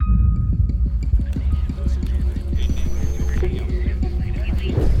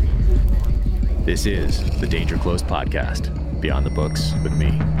This is the Danger Close podcast, Beyond the Books with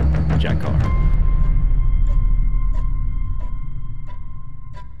me, Jack Carr.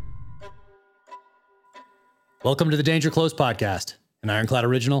 Welcome to the Danger Close podcast, an Ironclad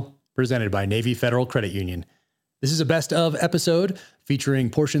original presented by Navy Federal Credit Union. This is a best of episode featuring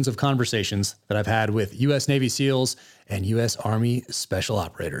portions of conversations that I've had with U.S. Navy SEALs and U.S. Army Special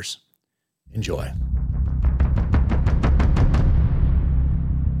Operators. Enjoy.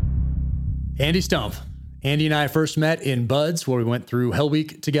 Andy Stumpf. Andy and I first met in BUD/S, where we went through Hell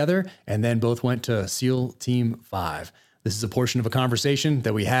Week together, and then both went to SEAL Team 5. This is a portion of a conversation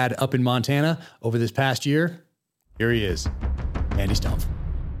that we had up in Montana over this past year. Here he is, Andy Stumpf.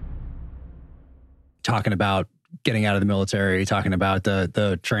 Talking about getting out of the military, talking about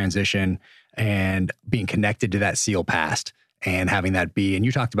the transition and being connected to that SEAL past and having that be. And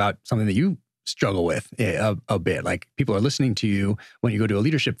you talked about something that you struggle with a bit. Like, people are listening to you when you go to a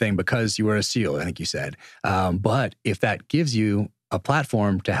leadership thing because you were a SEAL, I think you said. But if that gives you a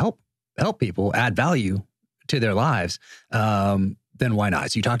platform to help people add value to their lives, then why not?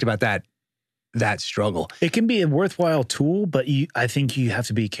 So you talked about that struggle. It can be a worthwhile tool, but I think you have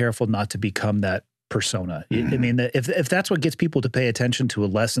to be careful not to become that persona. Mm-hmm. I mean, if that's what gets people to pay attention to a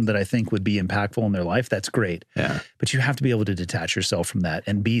lesson that I think would be impactful in their life, that's great. Yeah. But you have to be able to detach yourself from that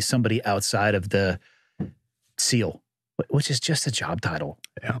and be somebody outside of the SEAL, which is just a job title.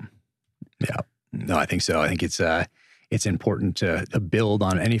 Yeah. Yeah. No, I think so. I think it's important to build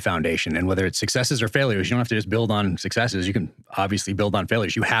on any foundation, and whether it's successes or failures, you don't have to just build on successes. You can obviously build on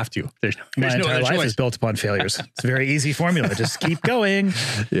failures. You have to. There's My no entire other life choice. is built upon failures. It's a very easy formula. Just keep going.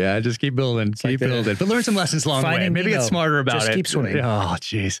 Yeah, just keep building, building. But learn some lessons along the way. Maybe get smarter about just it. Keep swimming. Oh,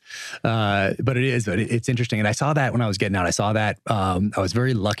 jeez. But it's interesting. And I saw that when I was getting out. I saw that. I was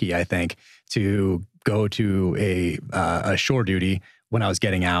very lucky, I think, to go to a shore duty when I was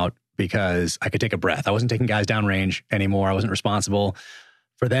getting out, because I could take a breath. I wasn't taking guys downrange anymore. I wasn't responsible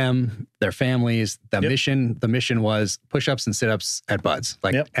for them, their families. The mission was push-ups and sit-ups at BUD/S.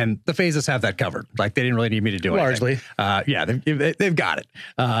 And the phases have that covered. Like, they didn't really need me to do Largely. anything. They've got it.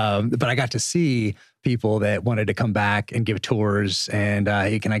 But I got to see people that wanted to come back and give tours, and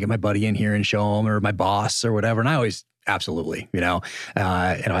hey, can I get my buddy in here and show him, or my boss or whatever? And I always, absolutely, and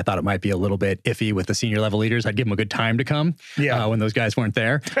I thought it might be a little bit iffy with the senior level leaders. I'd give them a good time to come when those guys weren't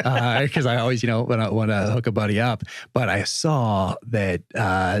there, because I always, want to hook a buddy up. But I saw that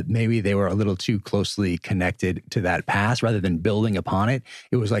maybe they were a little too closely connected to that past rather than building upon it.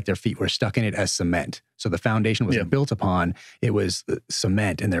 It was like their feet were stuck in it as cement. So the foundation wasn't built upon, it was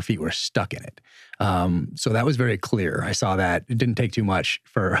cement, and their feet were stuck in it. So that was very clear. I saw that. It didn't take too much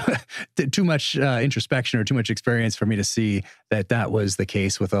introspection or too much experience for me to see that was the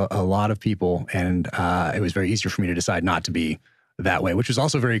case with a lot of people. And it was very easier for me to decide not to be that way, which was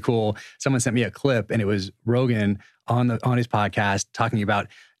also very cool. Someone sent me a clip, and it was Rogan on his podcast talking about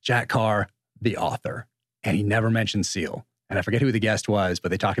Jack Carr, the author, and he never mentioned SEAL. And I forget who the guest was,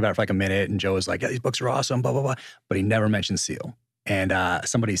 but they talked about it for like a minute, and Joe was like, yeah, these books are awesome, blah, blah, blah. But he never mentioned SEAL. And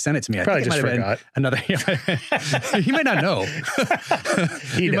somebody sent it to me. I Probably think it just might forgot. have been he might not know.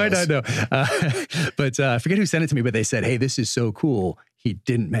 He might not know. But I forget who sent it to me, but they said, hey, this is so cool. He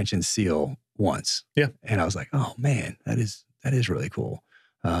didn't mention SEAL once. Yeah. And I was like, oh man, that is really cool.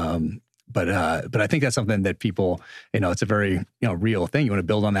 But I think that's something that people, it's a very, real thing. You want to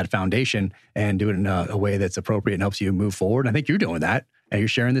build on that foundation and do it in a way that's appropriate and helps you move forward. And I think you're doing that. And you're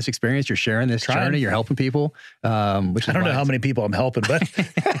sharing this experience. You're sharing this journey. You're helping people. Which I don't know how many people I'm helping, but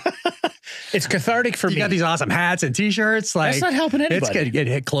it's cathartic for me. You got these awesome hats and T-shirts. Like, that's not helping anybody.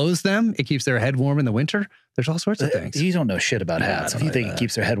 It clothes them. It keeps their head warm in the winter. There's all sorts of things. You don't know shit about hats. If you think it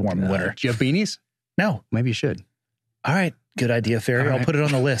keeps their head warm in winter. Do you have beanies? No. Maybe you should. All right. Good idea, Ferry. I'll put it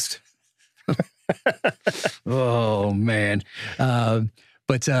on the list. Oh, man. So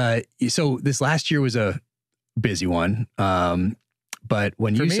this last year was a busy one. But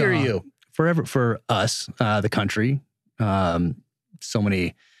when for you me saw, or you? For us, the country, so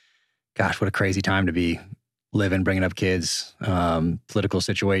many, gosh, what a crazy time to be living, bringing up kids, political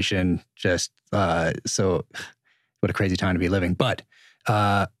situation, just so what a crazy time to be living. But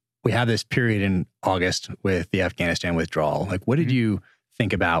we have this period in August with the Afghanistan withdrawal. Like, what did you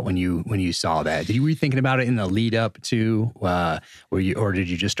think about when you saw that? Were you thinking about it in the lead up to, or did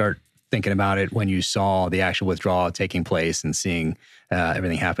you just start thinking about it when you saw the actual withdrawal taking place and seeing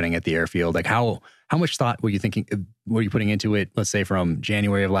everything happening at the airfield? Like, how much thought were you putting into it, let's say from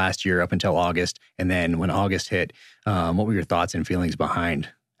January of last year up until August? And then when August hit, what were your thoughts and feelings behind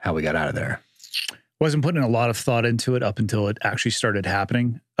how we got out of there? Wasn't putting a lot of thought into it up until it actually started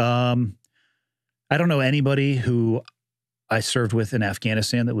happening. I don't know anybody who I served with in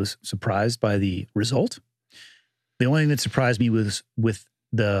Afghanistan that was surprised by the result. The only thing that surprised me was with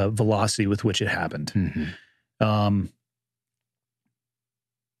the velocity with which it happened. Mm-hmm.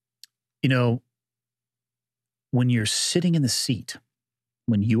 You know, when you're sitting in the seat,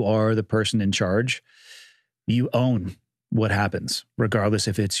 when you are the person in charge, you own what happens, regardless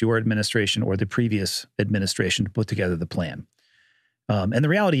if it's your administration or the previous administration to put together the plan. And the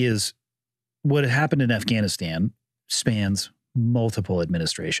reality is, what happened in Afghanistan spans multiple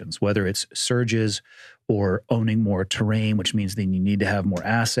administrations, whether it's surges or owning more terrain, which means then you need to have more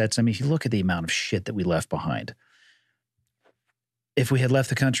assets. I mean, if you look at the amount of shit that we left behind, if we had left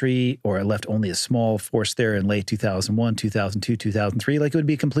the country or left only a small force there in late 2001, 2002, 2003, like it would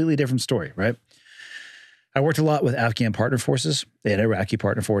be a completely different story, right? I worked a lot with Afghan partner forces and Iraqi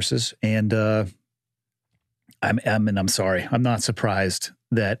partner forces, and I'm sorry, I'm not surprised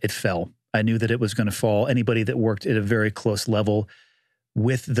that it fell. I knew that it was going to fall. Anybody that worked at a very close level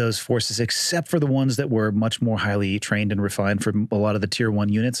with those forces, except for the ones that were much more highly trained and refined from a lot of the tier 1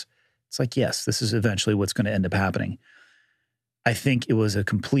 units, it's like, yes, this is eventually what's going to end up happening. I think it was a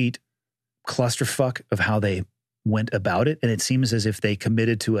complete clusterfuck of how they went about it. And it seems as if they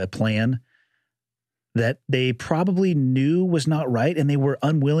committed to a plan that they probably knew was not right, and they were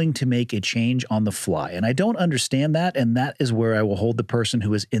unwilling to make a change on the fly. And I don't understand that, and that is where I will hold the person who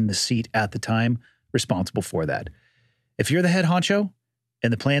was in the seat at the time responsible for that. If you're the head honcho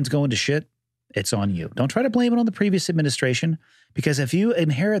and the plan's going to shit, it's on you. Don't try to blame it on the previous administration, because if you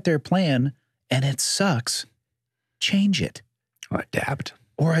inherit their plan and it sucks, change it.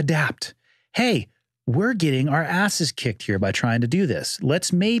 Or adapt. Hey, we're getting our asses kicked here by trying to do this.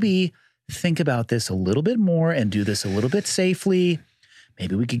 Let's maybe think about this a little bit more and do this a little bit safely.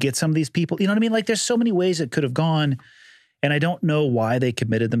 Maybe we could get some of these people, you know what I mean? Like, there's so many ways it could have gone. And I don't know why they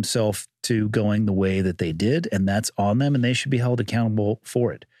committed themselves to going the way that they did. And that's on them, and they should be held accountable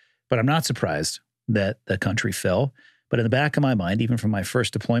for it. But I'm not surprised that the country fell. But in the back of my mind, even from my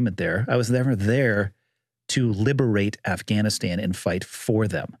first deployment there, I was never there to liberate Afghanistan and fight for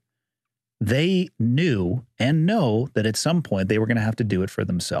them. They knew and know that at some point they were going to have to do it for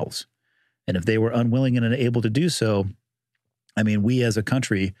themselves. And if they were unwilling and unable to do so, I mean, we as a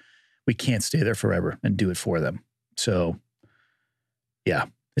country, we can't stay there forever and do it for them. So, yeah,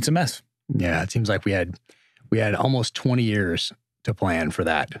 it's a mess. Yeah, it seems like we had almost 20 years to plan for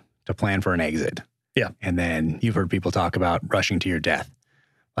that, to plan for an exit. Yeah. And then you've heard people talk about rushing to your death.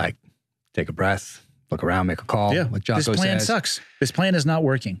 Like, take a breath, look around, make a call. Yeah, like Jocko this plan says. sucks. This plan is not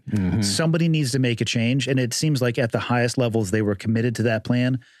working. Mm-hmm. Somebody needs to make a change. And it seems like at the highest levels, they were committed to that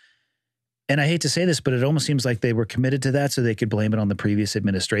plan. And I hate to say this, but it almost seems like they were committed to that so they could blame it on the previous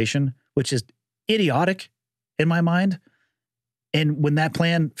administration, which is idiotic in my mind. And when that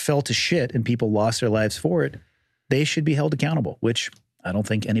plan fell to shit and people lost their lives for it, they should be held accountable, which I don't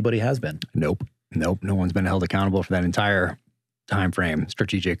think anybody has been. Nope. No one's been held accountable for that entire time frame,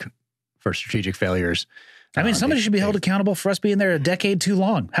 strategic failures. I mean, somebody should be held accountable for us being there a decade too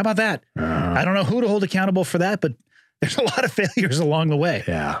long. How about that? I don't know who to hold accountable for that, but there's a lot of failures along the way.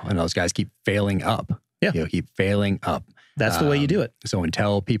 Yeah, and those guys keep failing up. Yeah. Keep failing up. That's the way you do it. So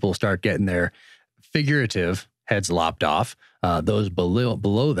until people start getting their figurative heads lopped off, those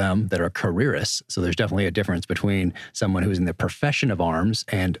below them that are careerists. So there's definitely a difference between someone who's in the profession of arms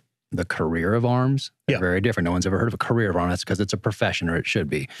and the career of arms. They're very different. No one's ever heard of a career of arms. That's because it's a profession, or it should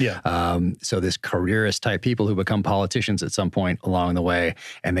be. Yeah. So this careerist type people who become politicians at some point along the way,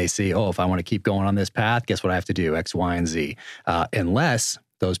 and they see, oh, if I want to keep going on this path, guess what I have to do? X, Y, and Z. Unless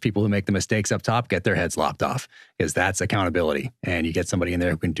those people who make the mistakes up top get their heads lopped off, because that's accountability. And you get somebody in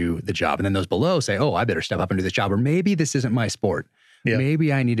there who can do the job. And then those below say, oh, I better step up and do this job, or maybe this isn't my sport. Yeah.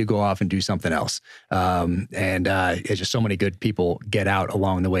 Maybe I need to go off and do something else. It's just so many good people get out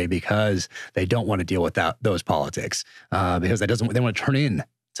along the way because they don't want to deal with those politics, because they want to turn in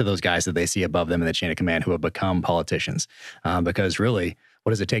to those guys that they see above them in the chain of command who have become politicians. Because really,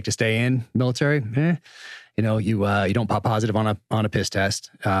 what does it take to stay in military? You don't pop positive on a piss test.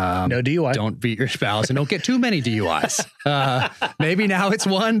 No DUI. Don't beat your spouse, and don't get too many DUIs. Maybe now it's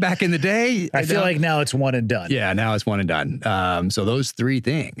one. Back in the day, I feel like now it's one and done. Yeah, now it's one and done. So those three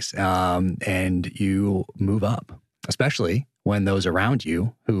things, and you move up, especially when those around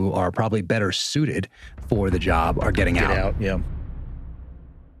you who are probably better suited for the job are getting out. Yeah.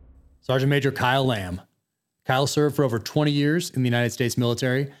 Sergeant Major Kyle Lamb. Kyle served for over 20 years in the United States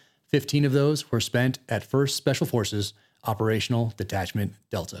military. 15 of those were spent at 1st Special Forces Operational Detachment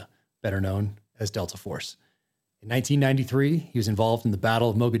Delta, better known as Delta Force. In 1993, he was involved in the Battle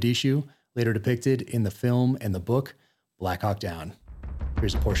of Mogadishu, later depicted in the film and the book Black Hawk Down.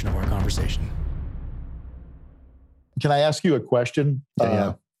 Here's a portion of our conversation. can I ask you a question?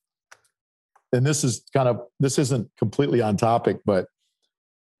 Yeah. And this isn't completely on topic, but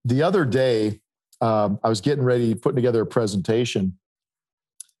the other day, I was getting ready, putting together a presentation.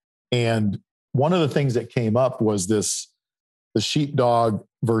 And one of the things that came up was the sheepdog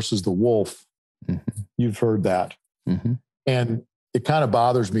versus the wolf. Mm-hmm. You've heard that. Mm-hmm. And it kind of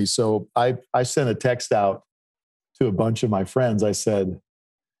bothers me. So I sent a text out to a bunch of my friends. I said,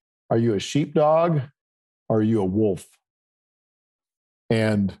 are you a sheepdog or are you a wolf?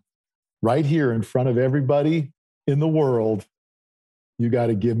 And right here in front of everybody in the world, you got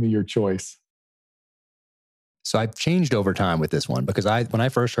to give me your choice. So I've changed over time with this one because when I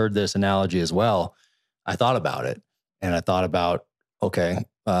first heard this analogy as well, I thought about it and I thought about, okay,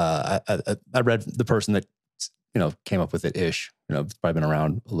 I read the person that, came up with it ish, it's probably been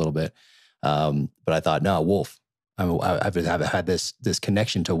around a little bit. But I thought, no, wolf. I've had this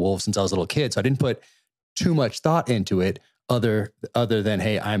connection to wolves since I was a little kid. So I didn't put too much thought into it other than,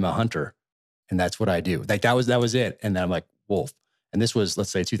 hey, I'm a hunter and that's what I do. Like that was it. And then I'm like, wolf. And this was,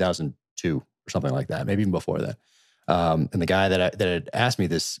 let's say 2002 or something like that, maybe even before that. And the guy that had asked me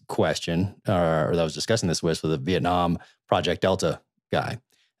this question or that I was discussing this with was the Vietnam Project Delta guy.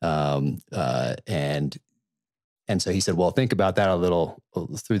 And so he said, well, think about that a little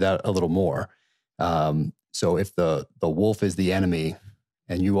more. So if the wolf is the enemy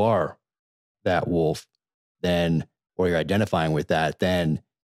and you are that wolf, then, or you're identifying with that, then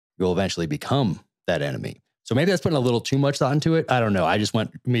you'll eventually become that enemy. So maybe that's putting a little too much thought into it. I don't know. I just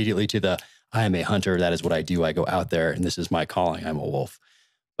went immediately to I am a hunter. That is what I do. I go out there and this is my calling. I'm a wolf.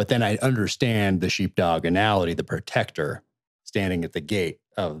 But then I understand the sheepdog analogy, the protector standing at the gate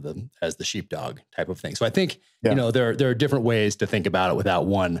as the sheepdog type of thing. So I think, there are different ways to think about it without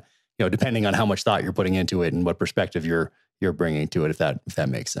one, depending on how much thought you're putting into it and what perspective you're bringing to it, if that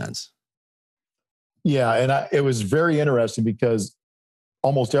makes sense. Yeah. And it was very interesting because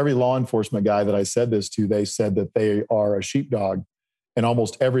almost every law enforcement guy that I said this to, they said that they are a sheepdog. And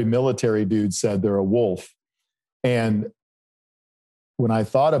almost every military dude said they're a wolf. And when I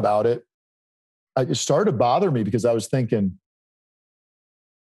thought about it, it started to bother me because I was thinking,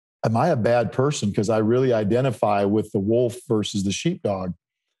 am I a bad person? Because I really identify with the wolf versus the sheepdog.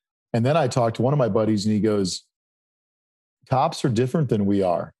 And then I talked to one of my buddies and he goes, cops are different than we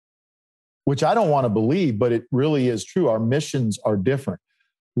are, which I don't want to believe, but it really is true. Our missions are different.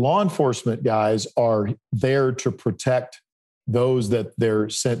 Law enforcement guys are there to protect those that they're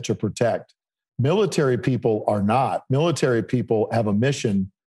sent to protect. Military people are not. Military people have a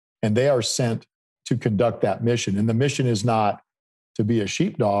mission and they are sent to conduct that mission. And the mission is not to be a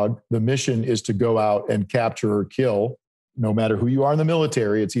sheepdog. The mission is to go out and capture or kill. No matter who you are in the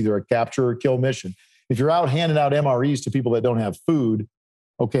military, it's either a capture or kill mission. If you're out handing out MREs to people that don't have food,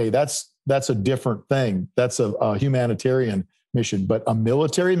 okay, that's a different thing. That's a humanitarian mission. But a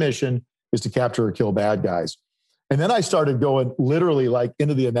military mission is to capture or kill bad guys. And then I started going literally like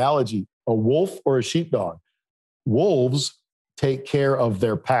into the analogy, a wolf or a sheepdog. Wolves take care of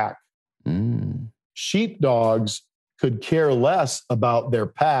their pack. Sheepdogs could care less about their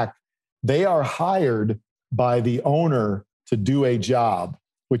pack. They are hired by the owner to do a job,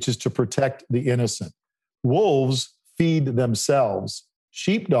 which is to protect the innocent. Wolves feed themselves.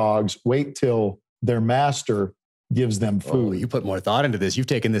 Sheepdogs wait till their master gives them food. Oh, you put more thought into this. You've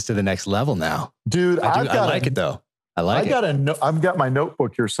taken this to the next level now. Dude, I like it though. I've got my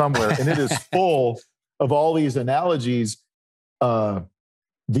notebook here somewhere and it is full of all these analogies. The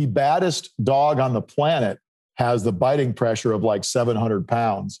baddest dog on the planet has the biting pressure of like 700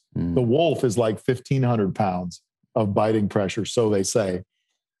 pounds. The wolf is like 1,500 pounds of biting pressure. So they say.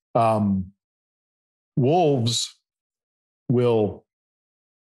 Wolves will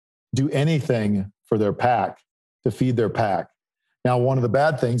do anything for their pack to feed their pack. Now, one of the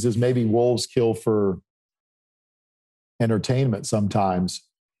bad things is maybe wolves kill for entertainment sometimes.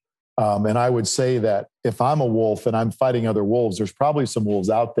 And I would say that if I'm a wolf and I'm fighting other wolves, there's probably some wolves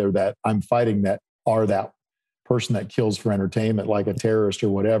out there that I'm fighting that are that person that kills for entertainment, like a terrorist or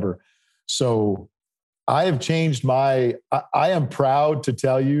whatever. So I have changed I am proud to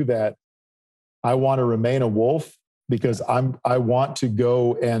tell you that I want to remain a wolf because I want to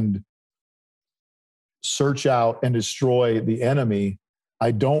go and search out and destroy the enemy.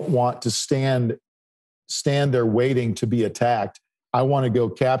 I don't want to stand there waiting to be attacked. I want to go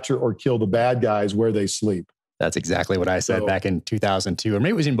capture or kill the bad guys where they sleep. That's exactly what I said back in 2002, or maybe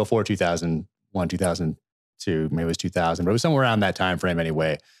it was even before 2001, 2002, maybe it was 2000, but it was somewhere around that time frame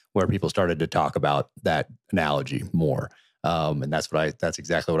anyway, where people started to talk about that analogy more. And that's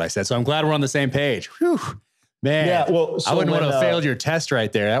exactly what I said. So I'm glad we're on the same page. Whew. Man, Yeah, well, I wouldn't want to have failed your test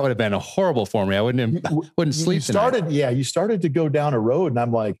right there. That would have been horrible for me. I wouldn't sleep tonight. You started to go down a road, and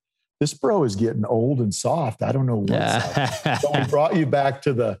I'm like, this bro is getting old and soft. I don't know what's up. So we brought you back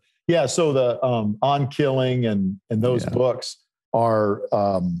to the So the On Killing and those books are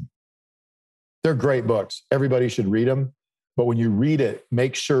they're great books. Everybody should read them. But when you read it,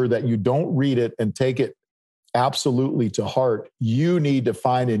 make sure that you don't read it and take it absolutely to heart. You need to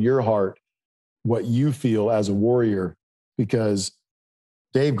find in your heart what you feel as a warrior, because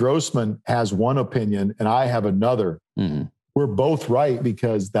Dave Grossman has one opinion and I have another. Mm-hmm. We're both right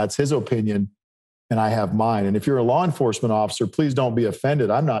because that's his opinion and I have mine. And if you're a law enforcement officer, please don't be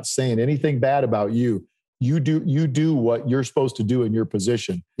offended. I'm not saying anything bad about you. You do what you're supposed to do in your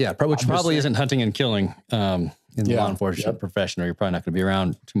position. Yeah, which probably isn't hunting and killing in the law enforcement profession, or you're probably not going to be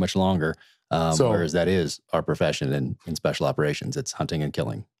around too much longer. Whereas that is our profession in special operations. It's hunting and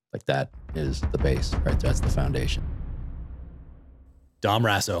killing. Like that is the base, right? That's the foundation. Dom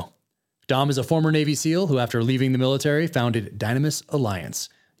Raso. Dom is a former Navy SEAL who, after leaving the military, founded Dynamis Alliance.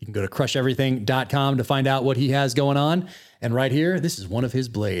 You can go to crusheverything.com to find out what he has going on. And right here, this is one of his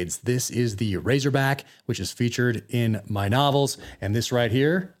blades. This is the Razorback, which is featured in my novels. And this right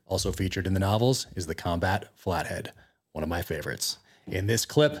here, also featured in the novels, is the Combat Flathead, one of my favorites. In this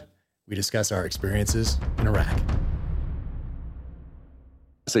clip, we discuss our experiences in Iraq.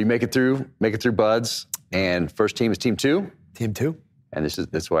 So you make it through Buds, and first team is Team 2? Team 2. And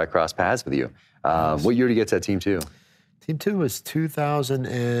that's where I crossed paths with you. What year did you get to that Team 2? Team 2 was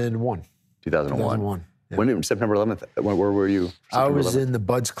 2001. 2001. Yeah. When September 11th, where were you? I was in the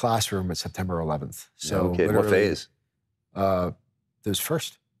Buds classroom at September 11th. So what phase? It was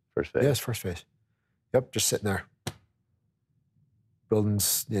first. First phase? Yeah, it was first phase. Yep, just sitting there.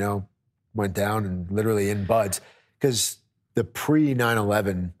 Buildings, went down and literally in Buds. Because the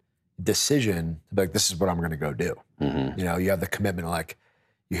pre-9/11 decision, like, this is what I'm going to go do. Mm-hmm. You have the commitment of, like,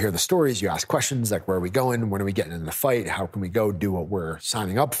 you hear the stories, you ask questions, like, where are we going? When are we getting in the fight? How can we go do what we're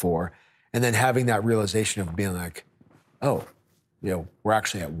signing up for? And then having that realization of being like, oh, we're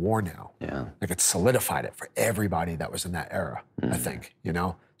actually at war now. Yeah. Like, it solidified it for everybody that was in that era, I think,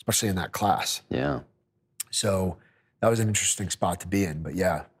 especially in that class. Yeah. So that was an interesting spot to be in. But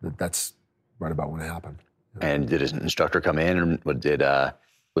yeah, that's right about when it happened. And did an instructor come in, or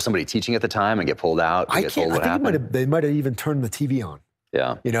was somebody teaching at the time and get pulled out? I think they might have even turned the TV on.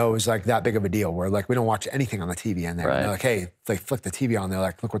 Yeah. It was like that big of a deal where, like, we don't watch anything on the TV in there. Right. And they're like, hey, they flick the TV on. They're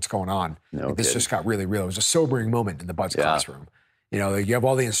like, look what's going on. This just got really real. It was a sobering moment in the Buds classroom. You have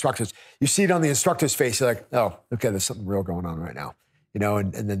all the instructors. You see it on the instructor's face. You're like, oh, okay, there's something real going on right now.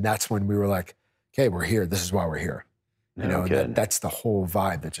 And then that's when we were like, okay, we're here. This is why we're here. And that's the whole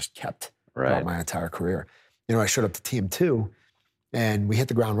vibe that just kept throughout my entire career. I showed up to Team 2 and we hit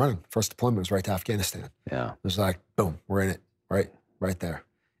the ground running. First deployment was right to Afghanistan. Yeah. It was like, boom, we're in it, right there.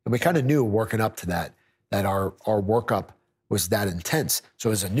 And we kind of knew working up to that our workup was that intense.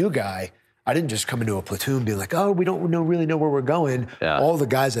 So as a new guy, I didn't just come into a platoon being like, oh, we don't really know where we're going. Yeah. All the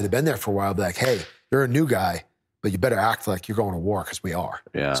guys that had been there for a while be like, hey, you're a new guy, but you better act like you're going to war, because we are.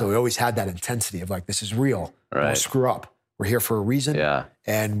 Yeah. So we always had that intensity of like, this is real. Right. Don't screw up. We're here for a reason. Yeah.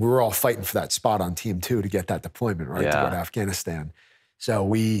 And we were all fighting for that spot on Team 2 to get that deployment, to go to Afghanistan. So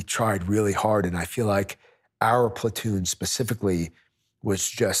we tried really hard. And I feel like our platoon specifically was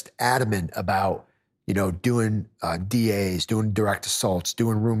just adamant about, doing DAs, doing direct assaults,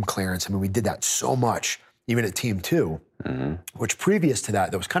 doing room clearance. I mean, we did that so much, even at Team 2, which previous to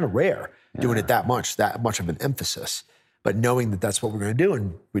that was kind of rare, doing it that much of an emphasis. But knowing that that's what we're going to do,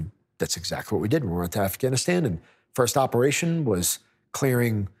 and that's exactly what we did. We went to Afghanistan, and first operation was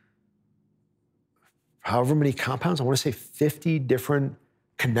clearing however many compounds. I want to say 50 different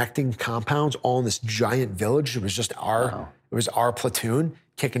connecting compounds all in this giant village. It was just our platoon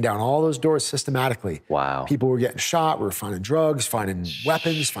kicking down all those doors systematically. Wow. People were getting shot. We were finding drugs, finding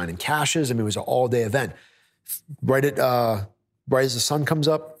weapons, finding caches. I mean, it was an all-day event. Right as the sun comes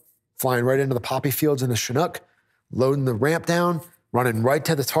up, flying right into the poppy fields in the Chinook, loading the ramp down, running right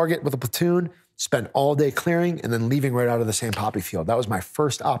to the target with a platoon, spent all day clearing, and then leaving right out of the same poppy field. That was my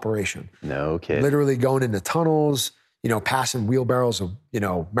first operation. No kidding. Literally going into tunnels, passing wheelbarrows of,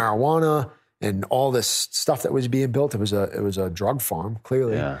 marijuana and all this stuff that was being built. It was a drug farm,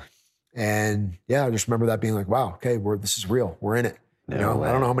 clearly. Yeah. And I just remember that being like, wow, okay, this is real. We're in it. I don't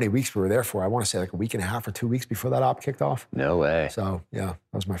know how many weeks we were there for. I want to say like a week and a half or 2 weeks before that op kicked off. No way. So that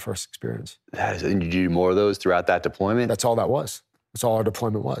was my first experience. And did you do more of those throughout that deployment? That's all that was. That's all our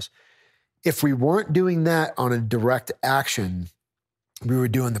deployment was. If we weren't doing that on a direct action, we were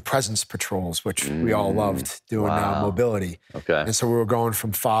doing the presence patrols, which we all loved doing mobility. Okay. And so we were going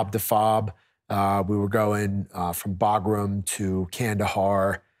from fob to fob, We were going from Bagram to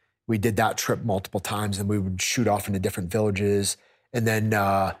Kandahar. We did that trip multiple times, and we would shoot off into different villages. And then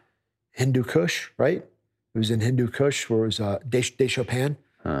Hindu Kush, right? It was in Hindu Kush, where it was Deshopan.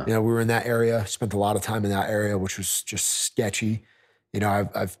 We were in that area, spent a lot of time in that area, which was just sketchy.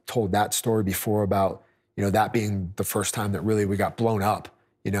 I've told that story before about, that being the first time that really we got blown up,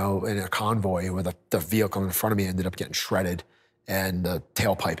 in a convoy where the vehicle in front of me ended up getting shredded and the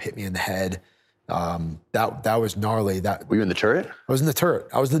tailpipe hit me in the head. That was gnarly. Were you in the turret? I was in the turret.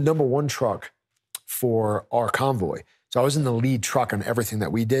 I was the number one truck for our convoy. So I was in the lead truck on everything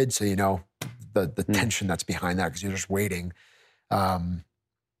that we did. So, the tension that's behind that, because you're just waiting. I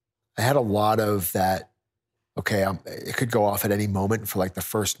had a lot of that, it could go off at any moment for like the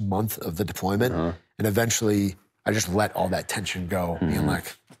first month of the deployment. And eventually I just let all that tension go, being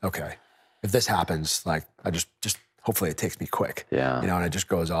like, okay, if this happens, like I just hopefully it takes me quick, and it just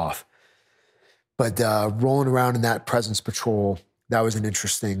goes off. But rolling around in that presence patrol, that was an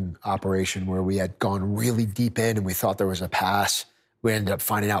interesting operation where we had gone really deep in and we thought there was a pass. We ended up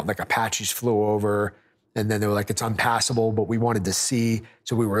finding out like Apaches flew over, and then they were like, it's unpassable, but we wanted to see.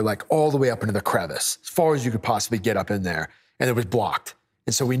 So we were like all the way up into the crevice, as far as you could possibly get up in there. And it was blocked.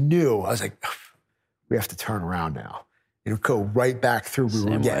 And so we knew, I was like, we have to turn around now. And go right back through.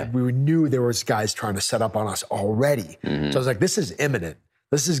 We knew there was guys trying to set up on us already. So I was like, this is imminent.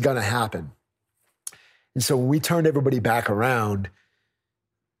 This is gonna happen. And so when we turned everybody back around,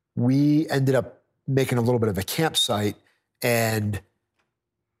 we ended up making a little bit of a campsite. And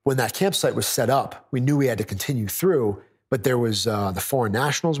when that campsite was set up, we knew we had to continue through, but there was the foreign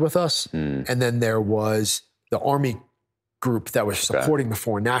nationals with us. And then there was the Army group that was supporting the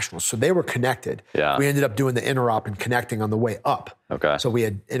foreign nationals. So they were connected. We ended up doing the interop and connecting on the way up. So we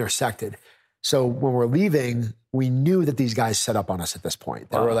had intersected. So when we're leaving, we knew that these guys set up on us at this point.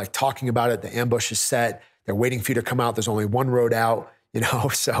 They were like talking about it. The ambush is set. They're waiting for you to come out. There's only one road out,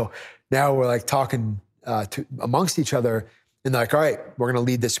 So now we're like talking amongst each other. And they're like, all right, we're going to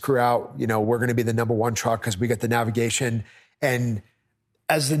lead this crew out. We're going to be the number one truck because we get the navigation. And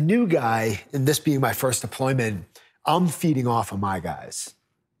as the new guy, and this being my first deployment, I'm feeding off of my guys.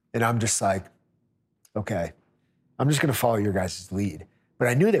 And I'm just like, okay, I'm just going to follow your guys' lead. But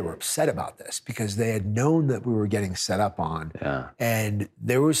I knew they were upset about this because they had known that we were getting set up on. And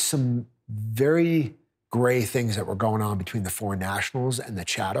there was some very gray things that were going on between the foreign nationals and the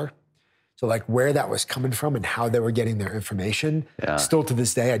chatter. So like where that was coming from and how they were getting their information, still to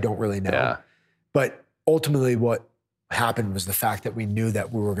this day, I don't really know. But ultimately what happened was the fact that we knew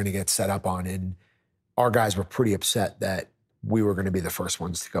that we were going to get set up on, and our guys were pretty upset that we were going to be the first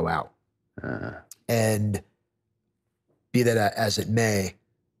ones to go out. And be that as it may,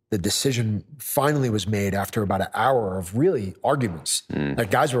 the decision finally was made after about an hour of really arguments.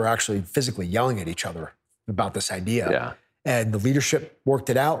 Like guys were actually physically yelling at each other about this idea. And the leadership worked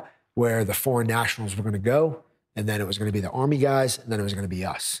it out where the foreign nationals were going to go, and then it was going to be the Army guys, and then it was going to be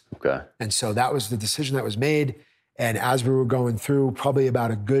us. And so that was the decision that was made. And as we were going through, probably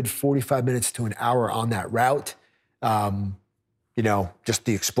about a good 45 minutes to an hour on that route, just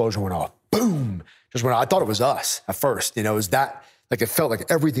the explosion went off. Boom! Just went off. I thought it was us at first. It was that, like it felt like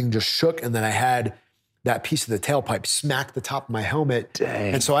everything just shook, and then I had that piece of the tailpipe smack the top of my helmet.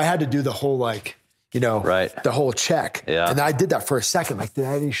 And so I had to do the whole the whole check. And I did that for a second. Like, did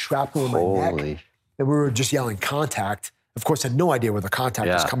I have any shrapnel in my neck? And we were just yelling contact. Of course, I had no idea where the contact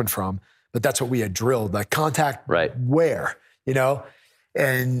was coming from, but that's what we had drilled. Like contact where,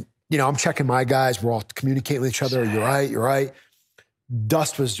 And, I'm checking my guys. We're all communicating with each other. You're right, you're right.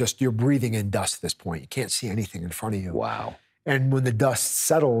 Dust was just, you're breathing in dust at this point. You can't see anything in front of you. Wow. And when the dust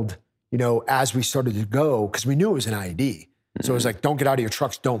settled, as we started to go, because we knew it was an IED. So it was like, don't get out of your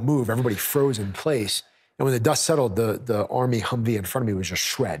trucks, don't move. Everybody froze in place. And when the dust settled, the Army Humvee in front of me was just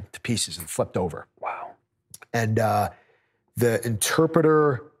shred to pieces and flipped over. Wow. And the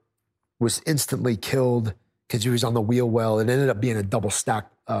interpreter was instantly killed because he was on the wheel well. It ended up being a double stack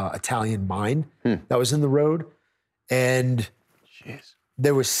Italian mine that was in the road. And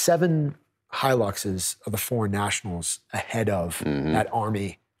there was 7 Hiluxes of the foreign nationals ahead of that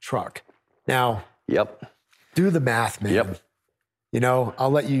Army truck. Now, do the math, man.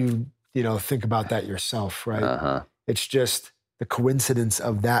 I'll let you, think about that yourself, right? It's just the coincidence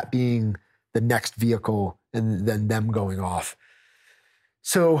of that being the next vehicle and then them going off.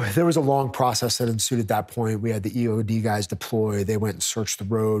 So there was a long process that ensued at that point. We had the EOD guys deploy. They went and searched the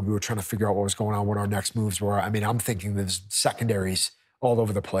road. We were trying to figure out what was going on, what our next moves were. I mean, I'm thinking there's secondaries all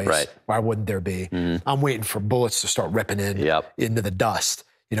over the place. Why wouldn't there be? I'm waiting for bullets to start ripping into the dust.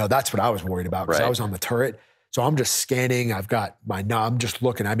 That's what I was worried about because I was on the turret. So I'm just scanning. I've got I'm just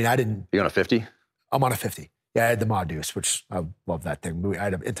looking. I mean, You on a 50? I'm on a 50. Yeah, I had the Mod Deuce, which I love that thing. I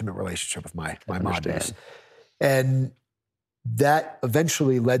had an intimate relationship with my Mod Deuce. And that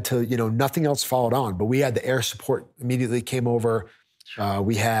eventually led to, nothing else followed on, but we had the air support immediately came over.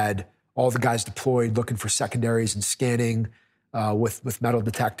 We had all the guys deployed looking for secondaries and scanning with metal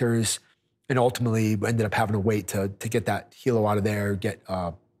detectors, and ultimately ended up having to wait to get that helo out of there, get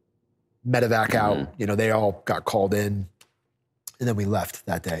medevac out. They all got called in, and then we left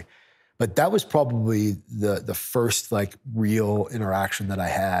that day. But that was probably the first like real interaction that I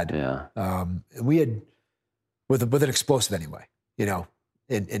had. Yeah. And we had with an explosive anyway,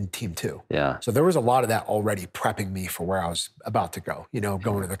 in Team 2. Yeah. So there was a lot of that already prepping me for where I was about to go,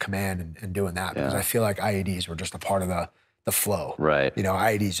 going to the command and doing that, because I feel like IEDs were just a part of the flow. Right.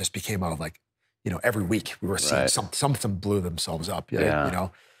 IEDs just became every week we were seeing something blew themselves up.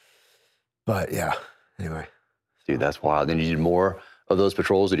 But yeah, anyway. Dude, that's wild. And you did more of those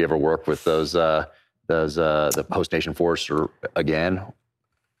patrols? Did you ever work with the host nation force or again?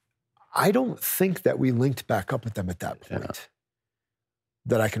 I don't think that we linked back up with them at that point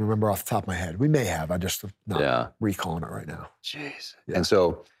that I can remember off the top of my head. We may have. I just not recalling it right now. Jeez. Yeah. And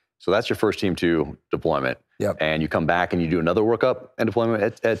so that's your first Team 2 deployment. Yep. And you come back and you do another workup and deployment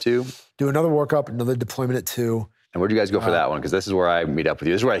at 2? Do another workup, another deployment at 2. And where'd you guys go for that one? Because this is where I meet up with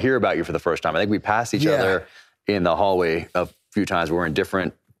you. This is where I hear about you for the first time. I think we passed each other in the hallway a few times. We're in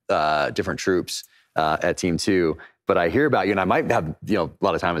different troops at Team 2. But I hear about you, and I might have, a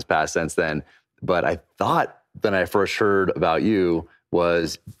lot of time has passed since then. But I thought when I first heard about you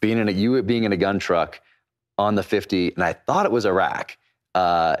was being in a gun truck on the 50, and I thought it was Iraq,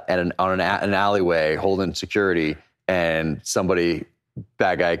 and on an alleyway holding security, and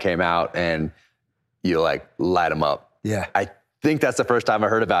bad guy came out, and you like light him up. Yeah, I think that's the first time I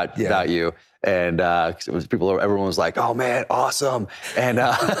heard about you. And it was everyone was like, "Oh man, awesome!" And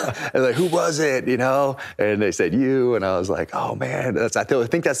like, "Who was it?" And they said you, and I was like, "Oh man, I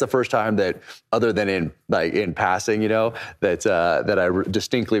think that's the first time that, other than in passing, that I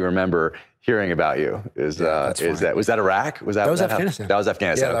distinctly remember hearing about you. Was that Iraq? Was that Afghanistan? That was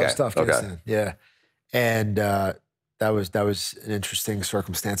Afghanistan. Yeah, okay. That was Afghanistan. Okay. Yeah, and that was an interesting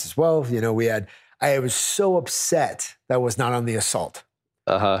circumstance as well. I was so upset that was not on the assault.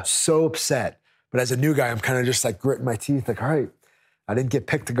 So upset. But as a new guy, I'm kind of just like gritting my teeth, like, all right, I didn't get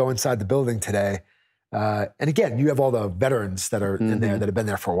picked to go inside the building today. And again, you have all the veterans that are in there that have been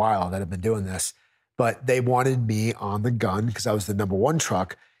there for a while that have been doing this. But they wanted me on the gun because I was the number 1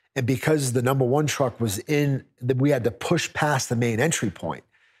 truck. And because the number 1 truck was we had to push past the main entry point.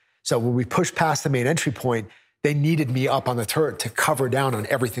 So when we pushed past the main entry point, they needed me up on the turret to cover down on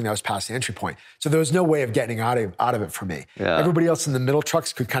everything that was past the entry point. So there was no way of getting out of it for me. Yeah. Everybody else in the middle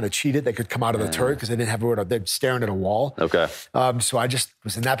trucks could kind of cheat it. They could come out of the turret because they didn't have where they're staring at a wall. Okay. So I just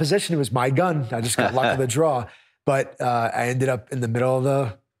was in that position. It was my gun. I just got luck of the draw. But I ended up in the middle of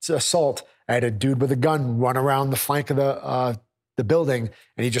the assault. I had a dude with a gun run around the flank of the building,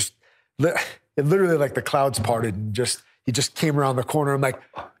 and it literally like the clouds parted, and he just came around the corner. I'm like,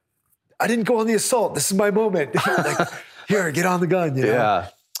 I didn't go on the assault. This is my moment. Like, here, get on the gun. Yeah.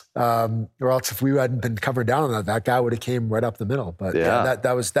 Or else if we hadn't been covered down on that guy would have came right up the middle. But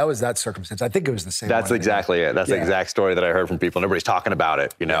that was that circumstance. I think it was the same. That's exactly it. That's the exact story that I heard from people, and everybody's talking about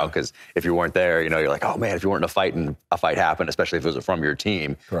it. Because if you weren't there, you're like, oh man, if you weren't in a fight and a fight happened, especially if it was from your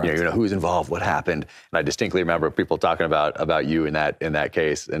team, who's involved, what happened. And I distinctly remember people talking about you in that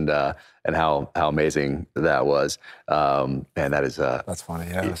case, and how amazing that was. And that is that's funny.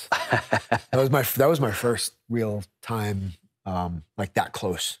 Yeah, that was my first real time. Like that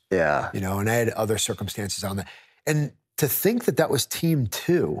close. Yeah. And I had other circumstances on that. And to think that was Team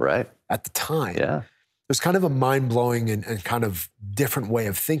 2 right at the time. Yeah. It was kind of a mind-blowing and kind of different way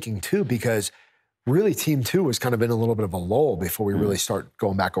of thinking too, because really Team 2 was kind of in a little bit of a lull before we really start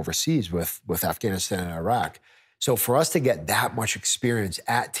going back overseas with Afghanistan and Iraq. So for us to get that much experience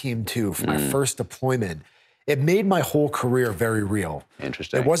at Team 2 for my first deployment, it made my whole career very real.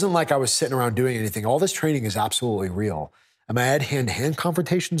 Interesting. It wasn't like I was sitting around doing anything. All this training is absolutely real. I had hand-to-hand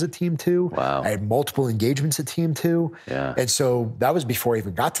confrontations at Team 2. Wow. I had multiple engagements at Team 2. Yeah. And so that was before I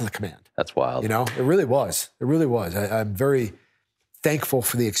even got to the command. That's wild. It really was. It really was. I'm very thankful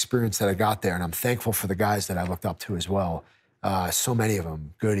for the experience that I got there, and I'm thankful for the guys that I looked up to as well. So many of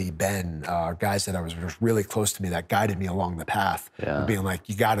them, Goody, Ben, guys that was really close to me that guided me along the path, being like,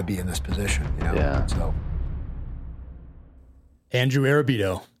 you got to be in this position. Yeah. So. Andrew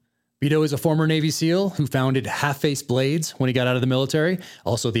Arabito. Vito is a former Navy SEAL who founded Half Face Blades when he got out of the military,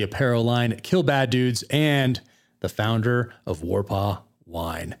 also the apparel line Kill Bad Dudes, and the founder of Warpaw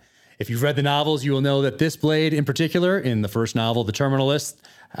Wine. If you've read the novels, you will know that this blade in particular, in the first novel, The Terminalist,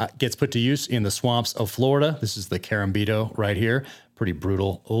 gets put to use in the swamps of Florida. This is the Carambito right here. Pretty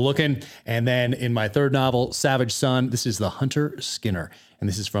brutal looking. And then in my third novel, Savage Son, this is the Hunter Skinner. And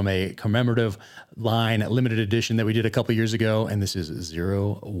this is from a commemorative line, limited edition that we did a couple years ago. And this is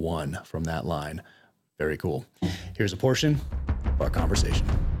 01 from that line. Very cool. Here's a portion of our conversation.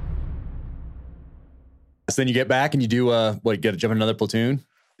 So then you get back and you do, get to jump in another platoon?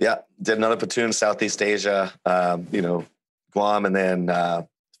 Yeah, did another platoon, Southeast Asia, Guam, and then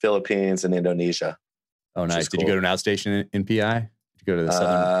Philippines and Indonesia. Oh, nice. Did you go to an outstation in PI? Did you go to the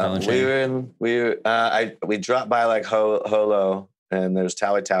Southern Island chain? We dropped by like Holo, and there's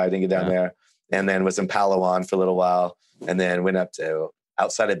Tawi. I didn't get down there, and then was in Palawan for a little while, and then went up to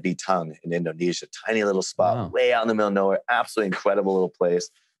outside of Bitang in Indonesia, tiny little spot, way out in the middle of nowhere, absolutely incredible little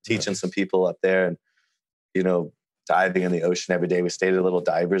place. Teaching some people up there, and diving in the ocean every day. We stayed at a little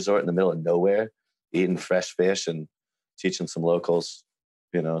dive resort in the middle of nowhere, eating fresh fish and teaching some locals.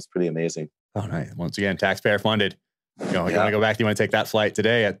 It's pretty amazing. Oh, nice. Once again, taxpayer funded. You want to go back? Do you want to take that flight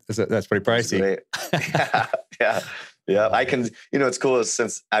today? That's pretty pricey. Yeah. I can, it's cool is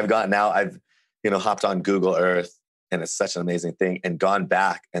since I've gotten out, I've, hopped on Google Earth, and it's such an amazing thing, and gone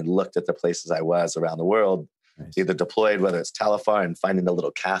back and looked at the places I was around the world, either deployed, whether it's Talifar and finding the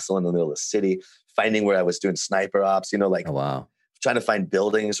little castle in the middle of the city, finding where I was doing sniper ops, trying to find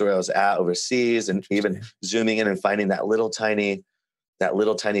buildings where I was at overseas, and even zooming in and finding that little tiny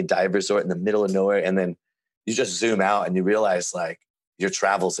dive resort in the middle of nowhere. And then you just zoom out and you realize like your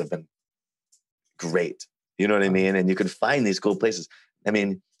travels have been great. You know what I mean? And you can find these cool places. I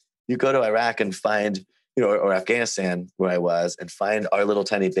mean, you go to Iraq and find, or Afghanistan where I was, and find our little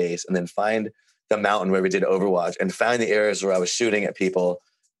tiny base, and then find the mountain where we did Overwatch, and find the areas where I was shooting at people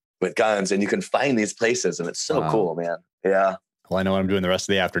with guns, and you can find these places, and it's so cool, man. Yeah. Well, I know what I'm doing the rest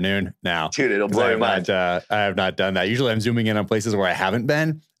of the afternoon now. Dude, it'll blow your mind. I have not done that. Usually I'm zooming in on places where I haven't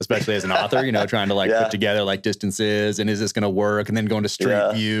been, especially as an author, trying to put together like distances, and is this going to work? And then going to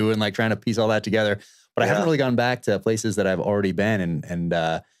street view and like trying to piece all that together. But I haven't really gone back to places that I've already been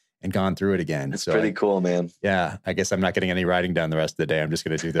and gone through it again. It's pretty cool, man. Yeah. I guess I'm not getting any writing done the rest of the day. I'm just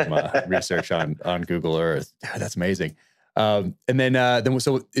going to do the research on Google Earth. That's amazing. And then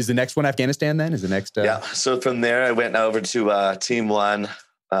so is the next one Afghanistan then? Is the next? So from there, I went over to Team 1,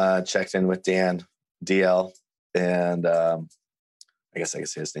 checked in with Dan, DL, and I guess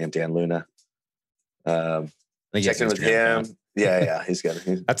his name, Dan Luna. Checked in with him. Yeah, he's got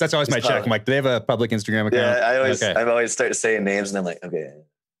it. That's always my check. I'm like, do they have a public Instagram account? Yeah, I've always started saying names, and I'm like, okay,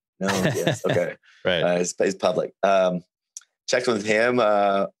 no, yes, okay, right. He's public. Checked with him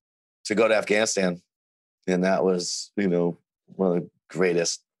to go to Afghanistan. And that was, one of the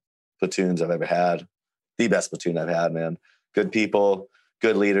greatest platoons I've ever had. The best platoon I've had, man. Good people,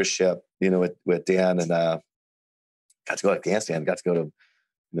 good leadership, with Dan, and got to go to Afghanistan, got to go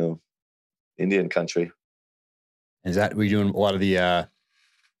to, Indian country. Were you doing a lot of the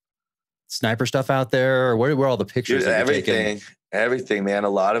sniper stuff out there? Or where were all the pictures? Everything, man. A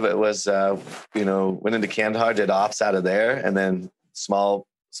lot of it was, went into Kandahar, did ops out of there, and then small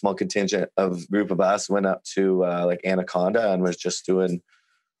contingent of group of us went up to Anaconda and was just doing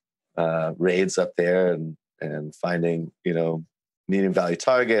raids up there and finding, medium value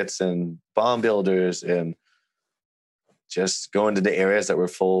targets and bomb builders, and just going to the areas that were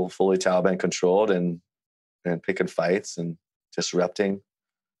fully Taliban controlled and picking fights and disrupting,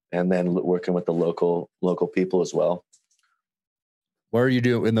 and then working with the local people as well. What are you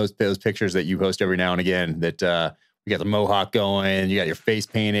doing in those pictures that you post every now and again that, you got the mohawk going, you got your face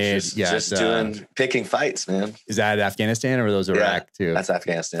painted. Just picking fights, man. Is that Afghanistan or were those Iraq too? That's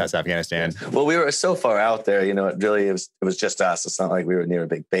Afghanistan. That's Afghanistan. Well, we were so far out there, it was just us. It's not like we were near a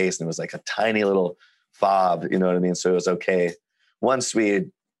big base, and it was like a tiny little fob, you know what I mean? So it was okay. Once we,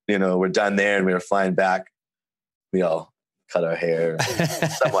 we're done there and we were flying back, we all cut our hair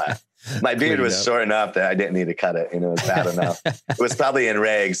somewhat. My beard was short enough that I didn't need to cut it. It was bad enough. It was probably in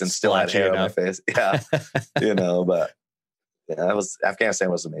rags and still had hair on my face. Yeah. But Afghanistan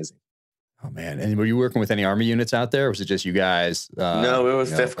was amazing. Oh man. And were you working with any army units out there, or was it just you guys? No, we were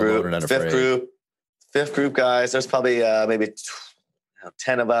fifth group guys. There's probably maybe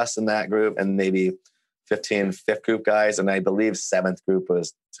 10 of us in that group, and maybe 15 fifth group guys. And I believe seventh group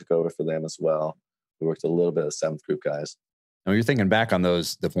took over for them as well. We worked a little bit of seventh group guys. Now, you're thinking back on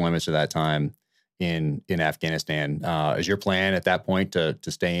those deployments of that time in Afghanistan. Is your plan at that point to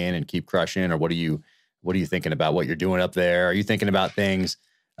stay in and keep crushing, or what are you thinking about what you're doing up there? Are you thinking about things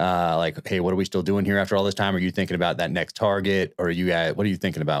like, hey, what are we still doing here after all this time? Are you thinking about that next target, or what are you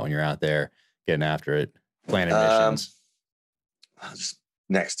thinking about when you're out there getting after it, planning missions? Just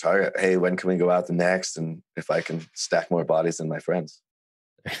next target. Hey, when can we go out the next? And if I can stack more bodies than my friends.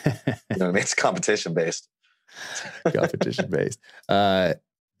 You know what I mean? It's competition based. Competition based. Man.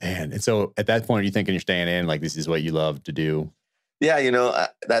 And so at that point, are you thinking you're staying in? Like, this is what you love to do? Yeah, you know,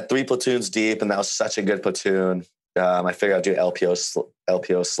 that 3 platoons deep, and that was such a good platoon. I figured I'd do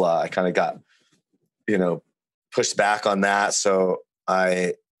LPO slot. I kind of got, you know, pushed back on that. So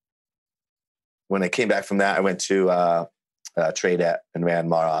when I came back from that, I went to Tradet and ran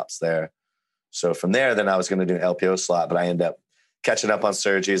MAROPS there. So from there, then I was going to do an LPO slot, but I ended up catching up on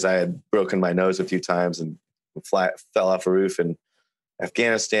surgeries. I had broken my nose a few times and fell off a roof in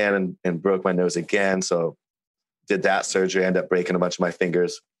Afghanistan and broke my nose again. So did that surgery. I ended up breaking a bunch of my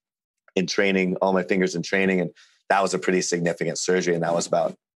fingers in training, all my fingers in training. And that was a pretty significant surgery. And that was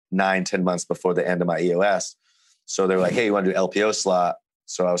about 9-10 months before the end of my EOS. So they were like, hey, you want to do an LPO slot?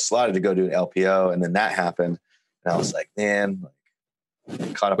 So I was slotted to go do an LPO. And then that happened. And I was like, man,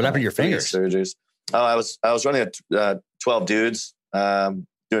 caught up. What happened to your fingers? Surgeries. Oh, I was running 12 dudes doing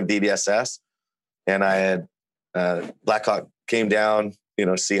BBSS. And I had Blackhawk came down, you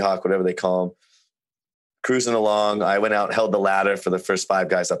know, Seahawk, whatever they call them, cruising along. I went out, held the ladder for the first 5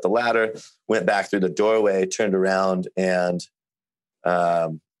 guys up the ladder, went back through the doorway, turned around, and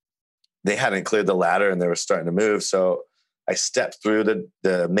they hadn't cleared the ladder and they were starting to move. So I stepped through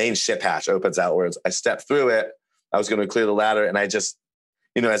the main ship hatch, opens outwards. I stepped through it. I was going to clear the ladder, and I just,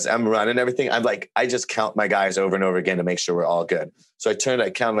 you know, as I'm running everything, I'm like, I just count my guys over and over again to make sure we're all good. So I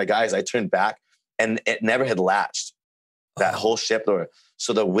counted my guys, I turned back, and it never had latched, that whole ship door.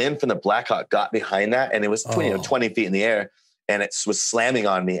 So the wind from the Blackhawk got behind that, and it was 20 feet in the air, and it was slamming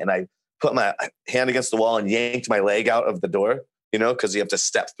on me. And I put my hand against the wall and yanked my leg out of the door, you know, because you have to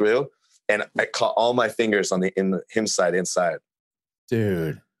step through. And I caught all my fingers on the inside.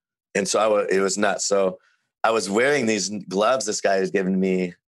 Dude. And so it was nuts. So I was wearing these gloves this guy has given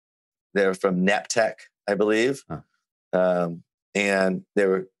me. They're from Neptech, I believe. Huh. And they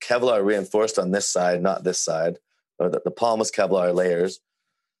were Kevlar reinforced on this side, not this side. The palm was Kevlar layers.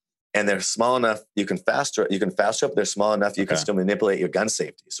 And they're small enough, you can faster up. They're small enough you can still manipulate your gun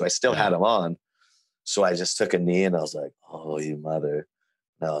safety. So I still had them on. So I just took a knee and I was like, oh, you mother.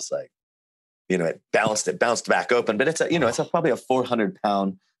 And I was like, you know, it bounced back open. But it's probably a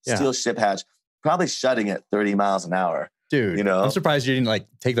 400-pound steel ship hatch, probably shutting at 30 miles an hour. Dude, you know, I'm surprised you didn't like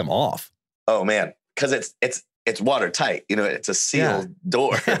take them off. Oh man, because it's watertight. You know, it's a sealed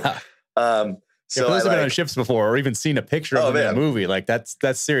door. So I've been on ships before, or even seen a picture of them in a movie. Like that's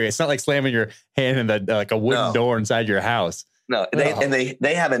serious. It's not like slamming your hand in a wooden door inside your house. No,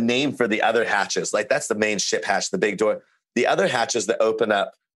 they have a name for the other hatches. Like that's the main ship hatch, the big door. The other hatches that open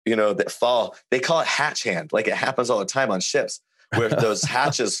up, you know, that fall, they call it hatch hand. Like it happens all the time on ships where those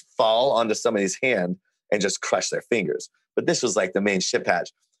hatches fall onto somebody's hand and just crush their fingers. But this was like the main ship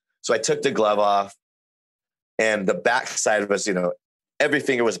hatch. So I took the glove off, and the back side was, you know, every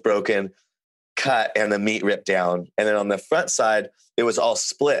finger was broken, cut, and the meat ripped down. And then on the front side, it was all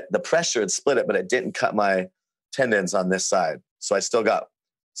split. The pressure had split it, but it didn't cut my tendons on this side. So I still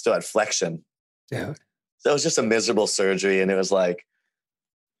had flexion. Yeah. So it was just a miserable surgery. And it was like,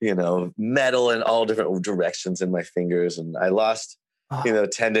 you know, metal in all different directions in my fingers. And I lost, you know,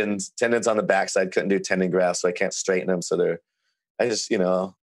 tendons on the backside, couldn't do tendon grafts. So I can't straighten them. So I just, you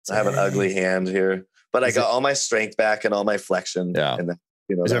know, I have an ugly hand here, but I got all my strength back and all my flexion. Yeah. And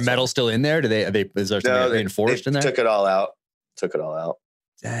you know, is there metal still in there? Is there something reinforced in there? Took it all out.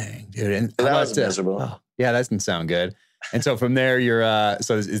 Dang, dude. And so that was miserable. Yeah, that doesn't sound good. And so from there, you're,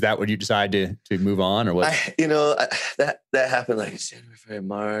 so is that when you decide to move on, or what? That happened like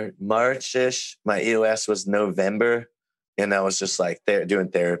January, March-ish. My EOS was November. And I was just like doing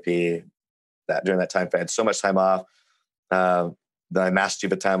therapy during that time. I had so much time off. My master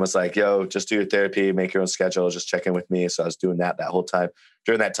chief at the time was like, yo, just do your therapy, make your own schedule, just check in with me. So I was doing that whole time.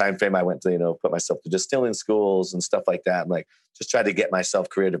 During that time frame, I went to, you know, put myself to distilling schools and stuff like that. And like, just tried to get myself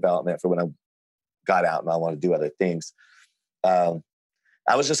career development for when I got out and I want to do other things. I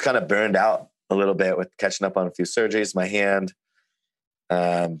was just kind of burned out a little bit with catching up on a few surgeries. My hand,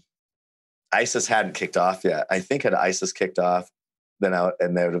 ISIS hadn't kicked off yet. I think had ISIS kicked off, then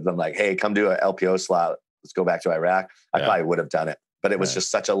they would have been like, hey, come do an LPO slot. Let's go back to Iraq. I probably would have done it, but it was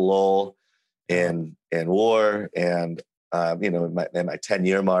just such a lull in war and, you know, in my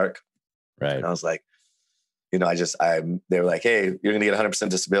 10-year mark. Right. And I was like, you know, they were like, hey, you're going to get 100%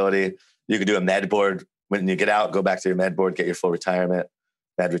 disability. You could do a med board. When you get out, go back to your med board, get your full retirement,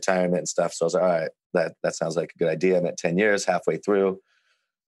 med retirement and stuff. So I was like, all right, that sounds like a good idea. I'm at 10 years, halfway through.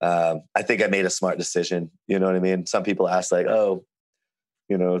 I think I made a smart decision. You know what I mean? Some people ask like, oh,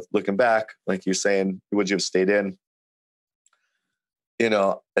 you know, looking back, like you're saying, would you have stayed in?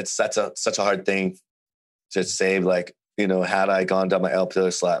 it's such a hard thing to say. Like, had I gone down my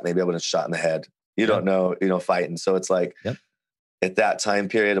pillar slap, maybe I would have shot in the head. You don't know, fighting. So it's like, at that time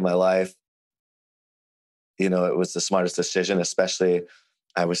period of my life, it was the smartest decision, especially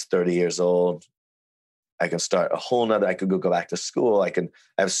I was 30 years old. I can start I could go back to school. I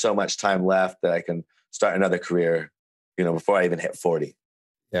have so much time left that I can start another career, before I even hit 40.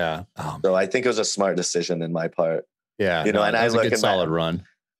 Yeah. So I think it was a smart decision in my part. Yeah. And I look at solid run.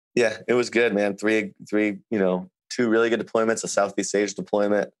 Yeah, it was good, man. Three, 2 really good deployments, a Southeast Asia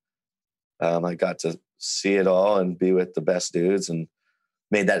deployment. I got to see it all and be with the best dudes, and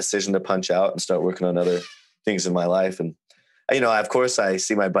made that decision to punch out and start working on other things in my life. And, of course I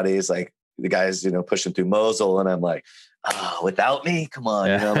see my buddies, like the guys, pushing through Mosul, and I'm like, without me, come on.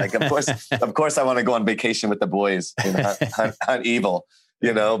 Like, of course I want to go on vacation with the boys, hunt evil,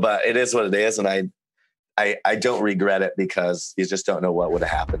 but it is what it is. And I don't regret it, because you just don't know what would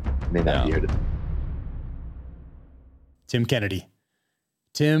have happened. I mean, that year. Tim Kennedy.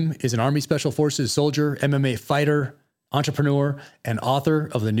 Tim is an Army Special Forces soldier, MMA fighter, entrepreneur, and author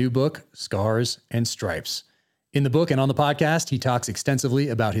of the new book, Scars and Stripes. In the book and on the podcast, he talks extensively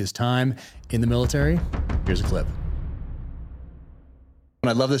about his time in the military. Here's a clip.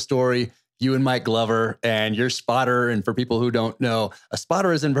 I love this story. You and Mike Glover and your spotter. And for people who don't know, a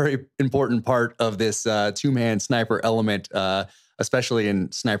spotter is a very important part of this two-man sniper element, especially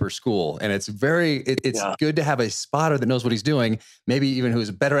in sniper school. And it's good to have a spotter that knows what he's doing, maybe even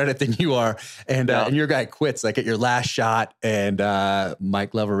who's better at it than you are. And your guy quits like at your last shot. And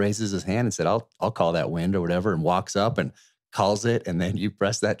Mike Glover raises his hand and said, I'll call that wind or whatever, and walks up and calls it. And then you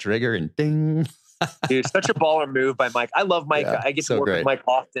press that trigger and ding. Dude, such a baller move by Mike. I love Mike. I get to work with Mike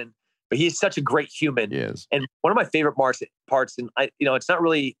often, but he's such a great human. He is. And one of my favorite parts, and it's not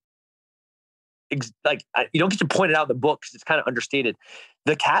really you don't get to point it out in the book because it's kind of understated.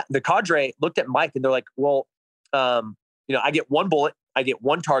 The cadre looked at Mike and they're like, well, I get one bullet, I get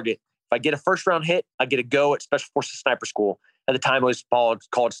one target. If I get a first round hit, I get a go at Special Forces Sniper School. At the time, it was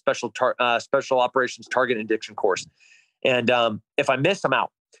called Special Operations Target Addiction Course. And if I miss, I'm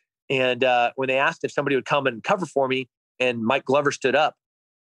out. And when they asked if somebody would come and cover for me, and Mike Glover stood up,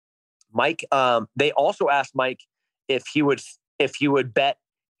 they also asked Mike if he would bet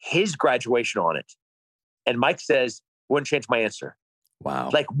his graduation on it. And Mike says, wouldn't change my answer.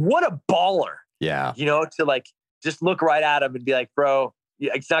 Wow. Like, what a baller. Yeah. To like, just look right at him and be like, bro,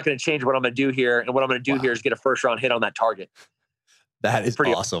 it's not going to change what I'm going to do here. And what I'm going to do here is get a first round hit on that target. That is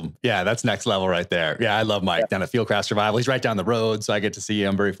pretty awesome. Yeah, that's next level right there. Yeah, I love Mike down at Fieldcraft Survival. He's right down the road, so I get to see him.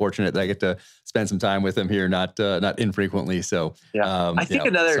 I'm very fortunate that I get to spend some time with him here, not infrequently. So I think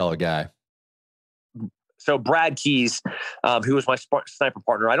another solid guy. So Brad Keys, who was my sniper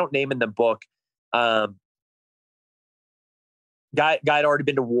partner, I don't name in the book. Guy had already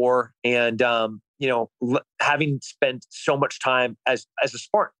been to war, and having spent so much time as a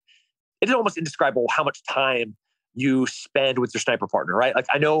Spartan, it's almost indescribable how much time you spend with your sniper partner, right? Like,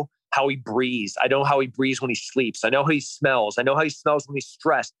 I know how he breathes. I know how he breathes when he sleeps. I know how he smells. I know how he smells when he's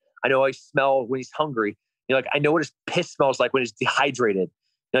stressed. I know how he smells when he's hungry. I know what his piss smells like when he's dehydrated.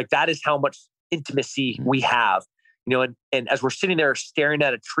 That is how much intimacy we have, and as we're sitting there staring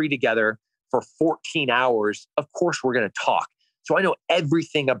at a tree together for 14 hours, of course we're going to talk. So I know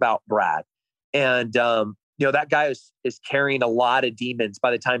everything about Brad, and, that guy is carrying a lot of demons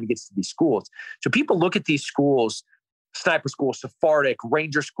by the time he gets to these schools. So people look at these schools, sniper school, Sephardic,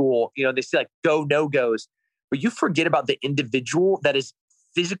 Ranger school, they see like no-goes, but you forget about the individual that is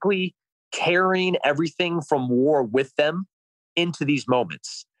physically carrying everything from war with them into these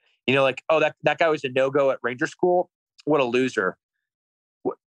moments. That guy was a no-go at Ranger school. What a loser.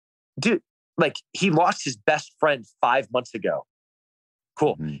 Dude, he lost his best friend 5 months ago.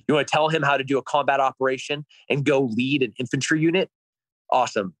 Cool. Mm-hmm. You want to tell him how to do a combat operation and go lead an infantry unit?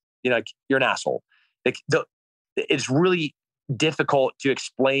 Awesome. You're an asshole. It's really difficult to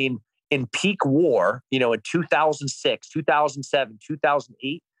explain in peak war, in 2006, 2007,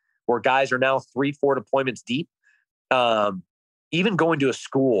 2008, where guys are now 3-4 deployments deep. Even going to a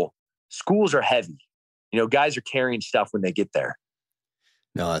schools are heavy. Guys are carrying stuff when they get there.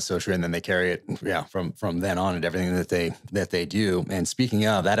 No, that's so true. And then they carry it, from then on and everything that they do. And speaking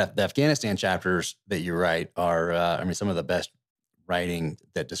of that, the Afghanistan chapters that you write are, some of the best writing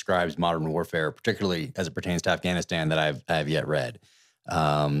that describes modern warfare, particularly as it pertains to Afghanistan, that I have yet read.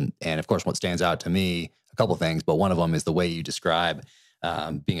 And of course, what stands out to me, a couple things, but one of them is the way you describe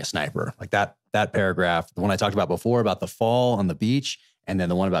being a sniper. Like that paragraph, the one I talked about before about the fall on the beach, and then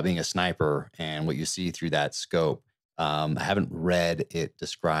the one about being a sniper and what you see through that scope. I haven't read it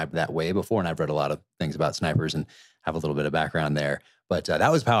described that way before, and I've read a lot of things about snipers and have a little bit of background there. But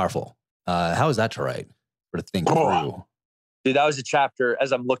that was powerful. How was that to write or to think through? Dude, that was a chapter.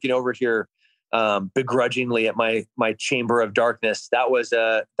 As I'm looking over here, begrudgingly at my chamber of darkness, that was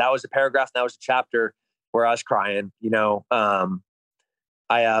a paragraph. And that was a chapter where I was crying. You know, I'm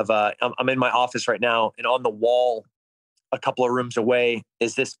in my office right now, and on the wall, a couple of rooms away,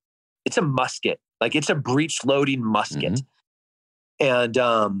 is this. It's a musket, like it's a breech loading musket, and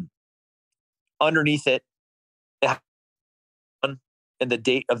underneath it, and the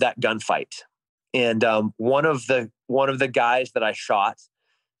date of that gunfight. And one of the guys that I shot,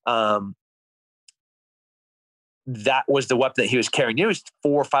 that was the weapon that he was carrying. It was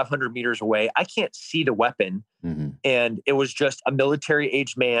 400 or 500 meters away. I can't see the weapon, and it was just a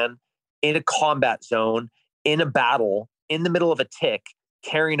military-age man in a combat zone, in a battle, in the middle of a tick,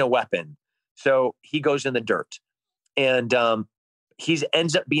 carrying a weapon. So he goes in the dirt, and he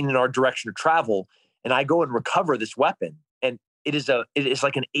ends up being in our direction of travel. And I go and recover this weapon, and it is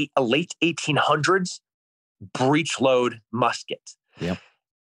like a late 1800s breech load musket. Yep.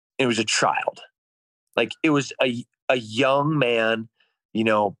 It was a child. Like it was a young man, you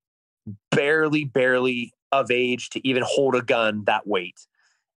know, barely of age to even hold a gun that weight.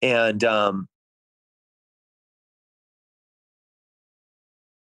 And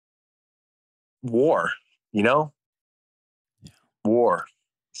war, you know? War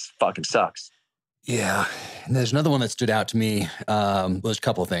fucking sucks. Yeah. And there's another one that stood out to me. There's a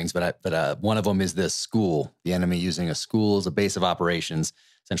couple of things, but one of them is this school, the enemy using a school as a base of operations,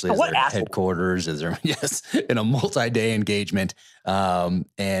 essentially as their headquarters, as their, in a multi-day engagement. And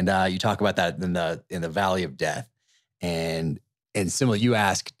you talk about that in the Valley of Death. And similar, you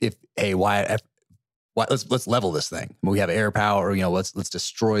ask why let's level this thing. We have air power, let's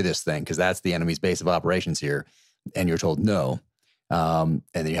destroy this thing because that's the enemy's base of operations here. And you're told no. And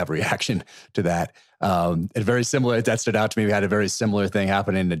then you have a reaction to that. And very similar, that stood out to me. We had a very similar thing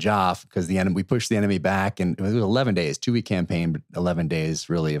happen in Najaf because we pushed the enemy back, and it was 11 days, 2-week campaign, but 11 days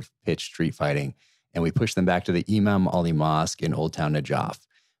really of pitched street fighting. And we pushed them back to the Imam Ali Mosque in Old Town Najaf,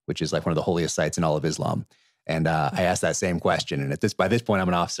 which is like one of the holiest sites in all of Islam. And I asked that same question. And by this point, I'm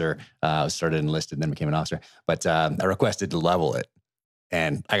an officer. I started enlisted, then became an officer. But I requested to level it.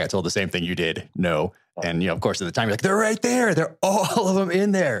 And I got told the same thing you did, no. And, of course, at the time, you're like, they're right there. They're all of them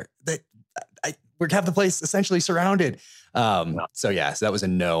in there. We have the place essentially surrounded. So that was a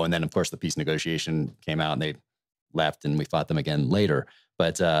no. And then, of course, the peace negotiation came out and they left and we fought them again later.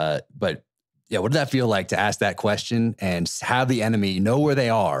 But what did that feel like to ask that question and have the enemy know where they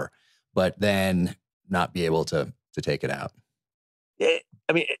are, but then not be able to take it out?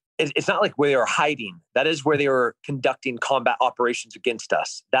 It's not like where they were hiding. That is where they were conducting combat operations against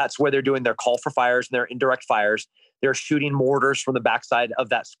us. That's where they're doing their call for fires and their indirect fires. They're shooting mortars from the backside of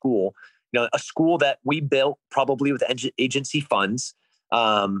that school. A school that we built probably with agency funds,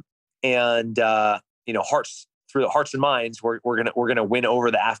 hearts through the hearts and minds. We're gonna win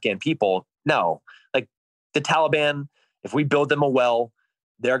over the Afghan people. No, like the Taliban. If we build them a well,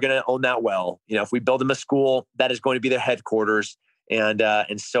 they're gonna own that well. If we build them a school, that is going to be their headquarters. And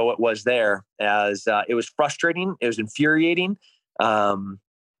so it was there. As it was frustrating, it was infuriating, but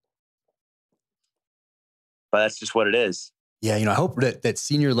that's just what it is. Yeah, I hope that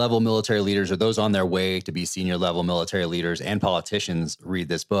senior level military leaders or those on their way to be senior level military leaders and politicians read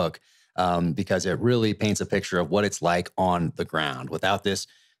this book because it really paints a picture of what it's like on the ground. Without this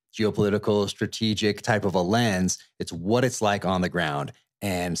geopolitical, strategic type of a lens, it's what it's like on the ground.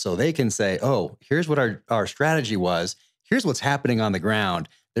 And so they can say, oh, here's what our strategy was. Here's what's happening on the ground.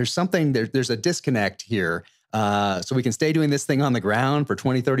 There's a disconnect here. So we can stay doing this thing on the ground for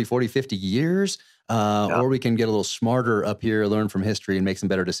 20, 30, 40, 50 years, or we can get a little smarter up here, learn from history and make some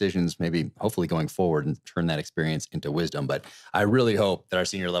better decisions, maybe hopefully going forward and turn that experience into wisdom. But I really hope that our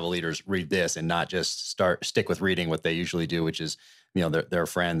senior level leaders read this and not just stick with reading what they usually do, which is, their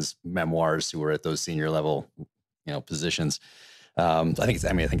friends' memoirs who are at those senior level, positions. I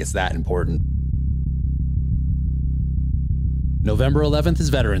think it's that important. November 11th is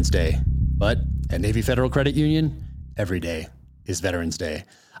Veterans Day, but at Navy Federal Credit Union, every day is Veterans Day.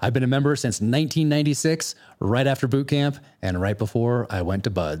 I've been a member since 1996, right after boot camp and right before I went to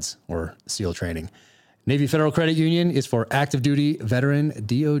BUDS, or SEAL training. Navy Federal Credit Union is for active duty veteran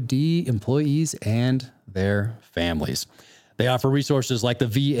DoD employees and their families. They offer resources like the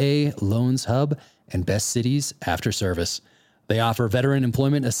VA Loans Hub and Best Cities After Service. They offer veteran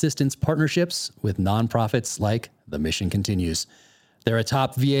employment assistance partnerships with nonprofits like The Mission Continues. They're a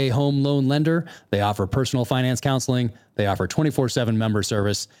top VA home loan lender. They offer personal finance counseling. They offer 24/7 member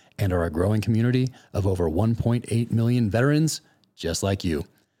service and are a growing community of over 1.8 million veterans just like you.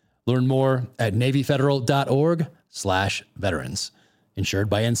 Learn more at NavyFederal.org/veterans. Insured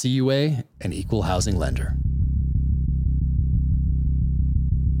by NCUA, an equal housing lender.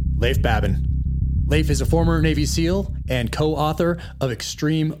 Leif Babin. Leif is a former Navy SEAL and co-author of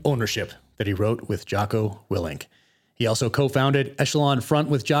Extreme Ownership that he wrote with Jocko Willink. He also co-founded Echelon Front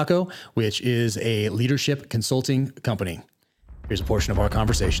with Jocko, which is a leadership consulting company. Here's a portion of our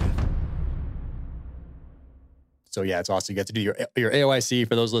conversation. So yeah, it's awesome. You get to do your AOIC.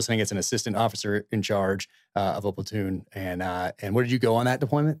 For those listening, it's an assistant officer in charge of a platoon. And where did you go on that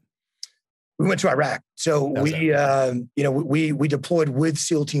deployment? We went to Iraq. So we deployed with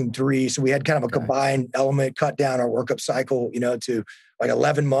SEAL Team 3. So we had kind of a combined element, cut down our workup cycle, to like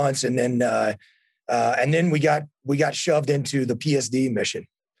 11 months. And then we got shoved into the PSD mission.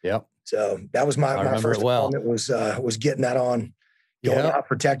 Yep. So that was my first deployment was getting that on, going out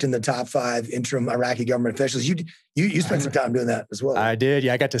protecting the top 5 interim Iraqi government officials. You spent some time doing that as well. I did.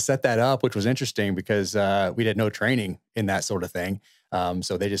 Yeah, I got to set that up, which was interesting because we had no training in that sort of thing.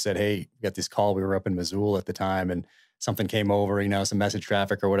 So they just said, hey, we got this call. We were up in Mosul at the time and something came over, some message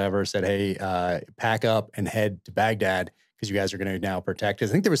traffic or whatever, said, hey, pack up and head to Baghdad because you guys are going to now protect us.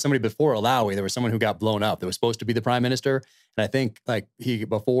 I think there was somebody before Alawi. There was someone who got blown up that was supposed to be the prime minister. And I think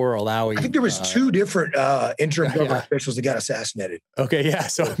before Alawi. I think there was 2 different interim government officials that got assassinated. Okay, yeah.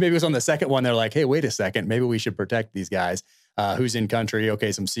 So maybe it was on the second one. They're like, hey, wait a second. Maybe we should protect these guys. Who's in country?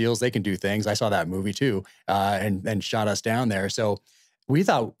 Okay, some SEALs, they can do things. I saw that movie too, and shot us down there. So we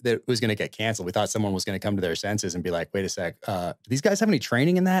thought that it was going to get canceled. We thought someone was going to come to their senses and be like, wait a sec, do these guys have any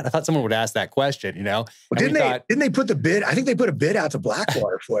training in that? I thought someone would ask that question, Well, didn't they put the bid? I think they put a bid out to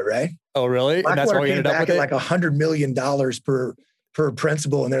Blackwater for it, right? Oh, really? Blackwater, and that's why we ended up with it? Like $100 million per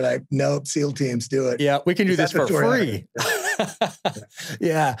principal. And they're like, nope, SEAL teams do it. Yeah, we can do this for free.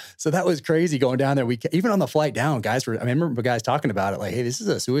 Yeah. So that was crazy going down there. Even on the flight down, guys I remember guys talking about it like, hey, this is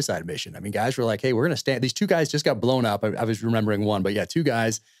a suicide mission. Guys were like, hey, we're going to stand. These 2 guys just got blown up. I was remembering one, but yeah, 2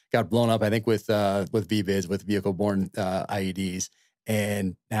 guys got blown up, I think with VBIDs, with vehicle-borne IEDs.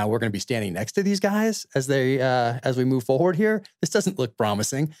 And now we're going to be standing next to these guys as we move forward here. This doesn't look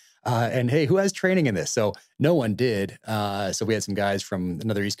promising. And hey, who has training in this? So no one did. So we had some guys from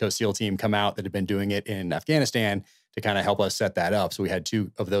another East Coast SEAL team come out that had been doing it in Afghanistan to kind of help us set that up. So we had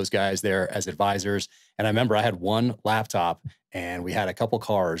 2 of those guys there as advisors. And I remember I had 1 laptop and we had a couple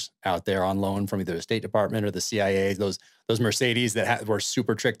cars out there on loan from either the State Department or the CIA, those Mercedes that were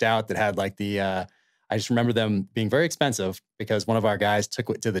super tricked out that had like I just remember them being very expensive because one of our guys took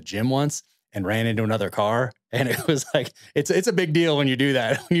it to the gym once and ran into another car. And it was like, it's a big deal when you do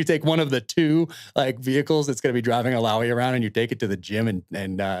that. When you take one of the 2 vehicles that's going to be driving Alawi around and you take it to the gym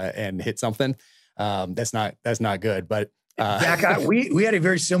and hit something. That's not good. But Jack, we had a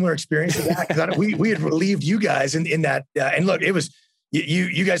very similar experience to that because we had relieved you guys in that. And look, it was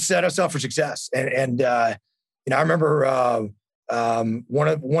you guys set us up for success. And I remember one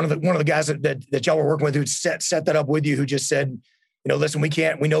of the guys that y'all were working with who set that up with you, who just said, listen, we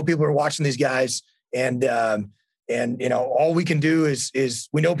know people are watching these guys, and all we can do is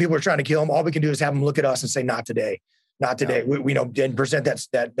we know people are trying to kill them. All we can do is have them look at us and say, not today. Not today. No. We and present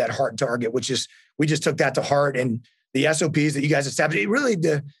that hard target, which is we just took that to heart, and the SOPs that you guys established. It really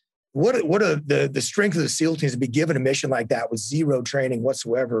the strength of the SEAL teams to be given a mission like that with 0 training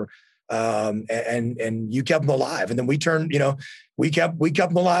whatsoever, and you kept them alive. And then we turned, we kept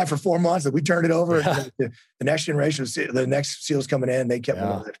them alive for 4 months, and we turned it over. And the next generation, the next SEALs coming in, they kept them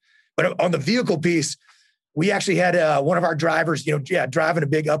alive. But on the vehicle piece, we actually had one of our drivers, driving a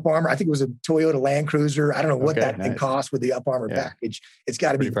big up armor. I think it was a Toyota Land Cruiser. I don't know what that thing cost with the up armor package. It's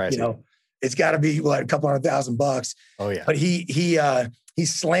got to be pricey. It's got to be like a couple $100,000. Oh yeah. But he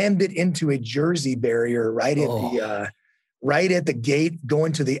slammed it into a Jersey barrier right at the gate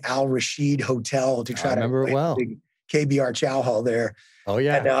going to the Al Rashid Hotel to try to remember it well. Big KBR chow hall there. Oh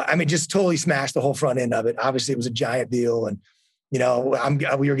yeah. And just totally smashed the whole front end of it. Obviously, it was a giant deal, and we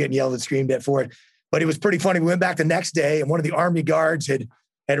were getting yelled and screamed at for it. But it was pretty funny. We went back the next day, and one of the Army guards had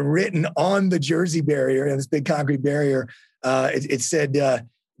written on the Jersey barrier, and this big concrete barrier, it said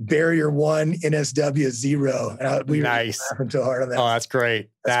Barrier 1, NSW 0. And we were laughing so hard on that. Oh, that's great.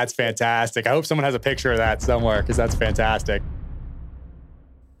 That's fantastic. I hope someone has a picture of that somewhere because that's fantastic.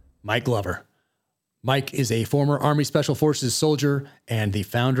 Mike Glover. Mike is a former Army Special Forces soldier and the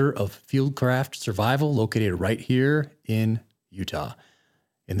founder of Fieldcraft Survival, located right here in Utah.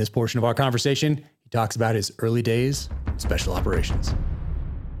 In this portion of our conversation, he talks about his early days in special operations.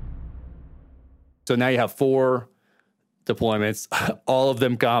 So now you have 4 deployments, all of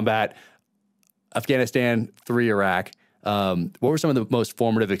them combat, Afghanistan, 3 Iraq. What were some of the most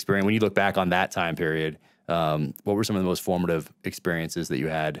formative experiences, when you look back on that time period, what were some of the most formative experiences that you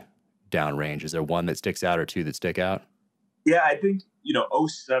had downrange? Is there one that sticks out or 2 that stick out? Yeah, I think,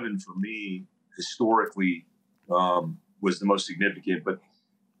 07 for me historically was the most significant. But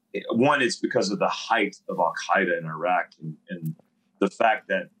one, it's because of the height of Al Qaeda in Iraq and the fact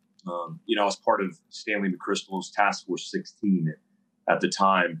that, I was part of Stanley McChrystal's Task Force 16 at the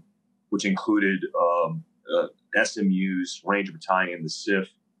time, which included SMU's Ranger Battalion, the SIF.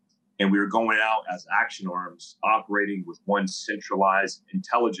 And we were going out as action arms, operating with one centralized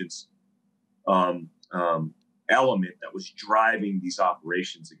intelligence element that was driving these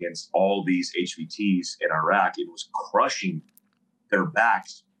operations against all these HVTs in Iraq. It was crushing their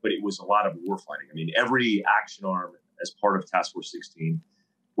backs, but it was a lot of war fighting. I mean, every action arm as part of Task Force 16,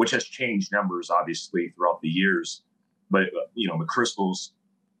 which has changed numbers, obviously, throughout the years. But, McChrystal's,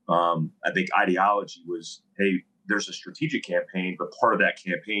 I think, ideology was, hey, there's a strategic campaign, but part of that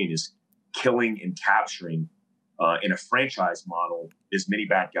campaign is killing and capturing in a franchise model as many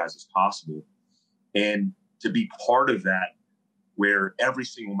bad guys as possible. And to be part of that, where every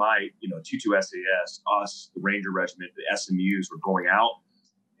single night, 22 SAS, us, the Ranger Regiment, the SMUs were going out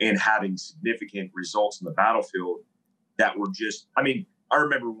and having significant results in the battlefield that were just, I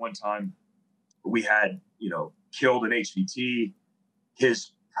remember one time we had, killed an HVT.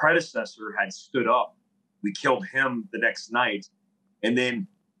 His predecessor had stood up. We killed him the next night. And then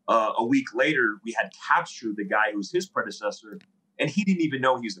a week later, we had captured the guy who was his predecessor, and he didn't even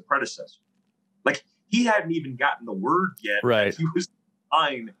know he was the predecessor. Like, he hadn't even gotten the word yet. Right. He was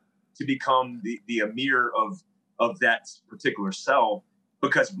trying to become the emir of that particular cell,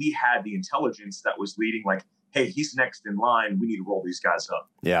 because we had the intelligence that was leading, like, hey, he's next in line. We need to roll these guys up.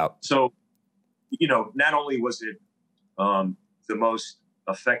 Yeah. So, not only was it the most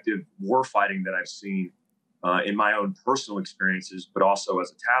effective war fighting that I've seen in my own personal experiences, but also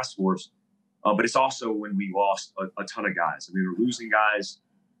as a task force. But it's also when we lost a ton of guys. We were losing guys.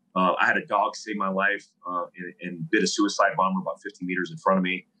 I had a dog save my life and bit a suicide bomber about 50 meters in front of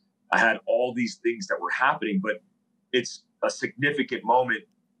me. I had all these things that were happening, but it's a significant moment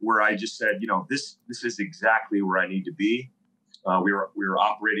where I just said, this is exactly where I need to be. We were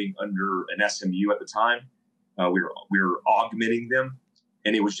operating under an SMU at the time. We were augmenting them,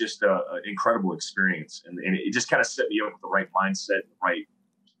 and it was just an incredible experience. And it just kind of set me up with the right mindset, the right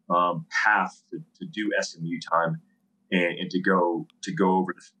path to do SMU time. And to go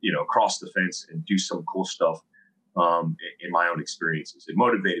over, across the fence and do some cool stuff in my own experiences. It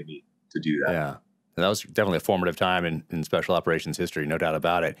motivated me to do that. Yeah. And that was definitely a formative time in special operations history, no doubt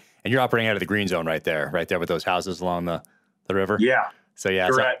about it. And you're operating out of the green zone right there with those houses along the river. Yeah. So yeah,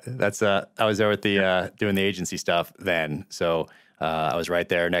 correct. So that's I was there with the doing the agency stuff then. So I was right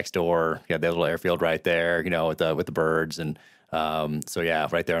there next door. You had the little airfield right there, with the birds and. So yeah,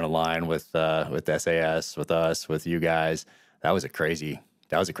 right there on the line with SAS, with us, with you guys. That was a crazy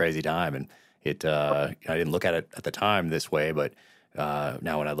time, and it. I didn't look at it at the time this way, but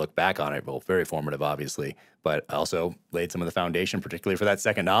now when I look back on it, well, very formative, obviously. But I also laid some of the foundation, particularly for that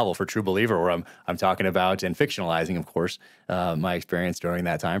second novel, for True Believer, where I'm talking about and fictionalizing, of course, my experience during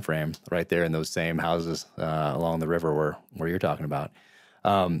that time frame, right there in those same houses along the river where you're talking about.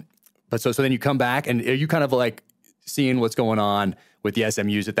 But so then you come back, and are you kind of like seeing what's going on with the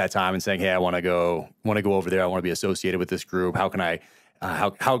SMUs at that time and saying, hey, I want to go over there. I want to be associated with this group. How can I, how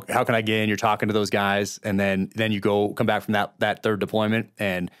can I get in? You're talking to those guys, and then you come back from that third deployment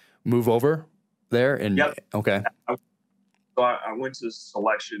and move over there. And yep. Okay. So I went to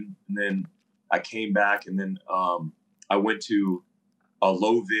selection, and then I came back, and then I went to a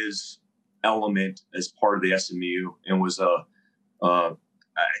low vis element as part of the SMU, and was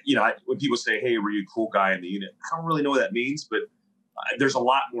when people say, hey, were you a cool guy in the unit? I don't really know what that means, but there's a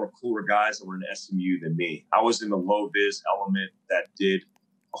lot more cooler guys that were in SMU than me. I was in the low vis element that did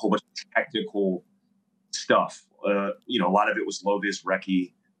a whole bunch of technical stuff. A lot of it was low vis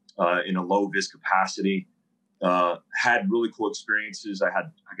recce in a low vis capacity. Had really cool experiences. I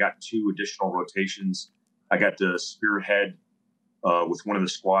got 2 additional rotations. I got to spearhead with one of the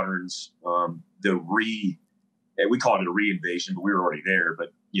squadrons, we call it a re-invasion, but we were already there. But,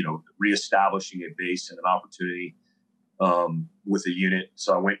 reestablishing a base and an opportunity with a unit.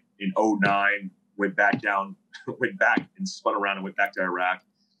 So I went in 2009, went back and spun around and went back to Iraq.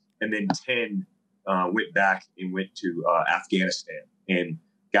 And then 10 went back and went to Afghanistan and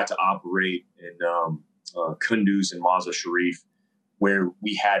got to operate in Kunduz and Mazar Sharif, where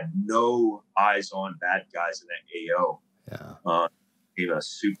we had no eyes on bad guys in that AO. Yeah. Became a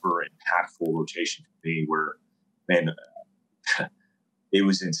super impactful rotation for me where, man, it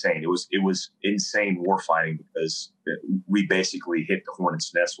was insane. It was insane warfighting because we basically hit the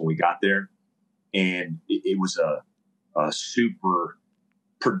hornet's nest when we got there. And it was a super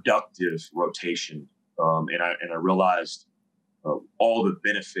productive rotation. And I realized all the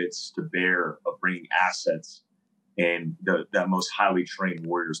benefits to bear of bringing assets and the most highly trained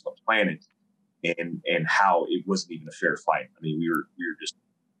warriors on the planet, and how it wasn't even a fair fight. I mean, we were just,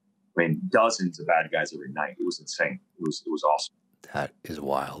 I mean, dozens of bad guys every night. It was insane. It was awesome. That is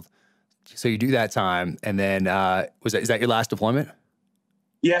wild. So you do that time, and then is that your last deployment?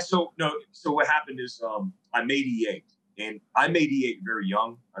 Yeah. So what happened is I made E8, and I made E8 very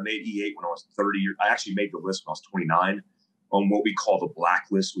young. I made E8 when I was 30 years. I actually made the list when I was 29 on what we call the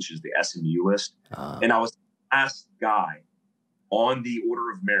blacklist, which is the SMU list. And I was the last guy on the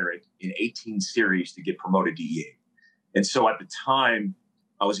order of merit in 18 series to get promoted to E8. And so at the time,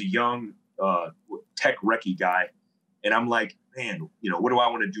 I was a young tech recce guy, and I'm like, man, what do I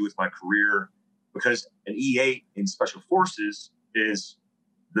want to do with my career? Because an E8 in Special Forces is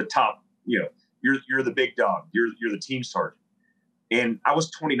the top, you're the big dog. You're the team sergeant. And I was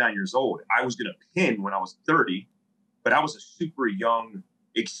 29 years old. I was going to pin when I was 30, but I was a super young,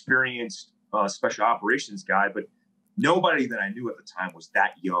 experienced special operations guy. But nobody that I knew at the time was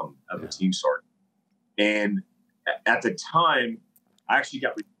that young of a team sergeant. And at the time, I actually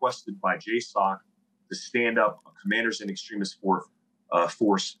got requested by JSOC to stand up a Commanders and Extremist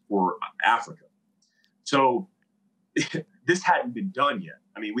Force for Africa. So this hadn't been done yet.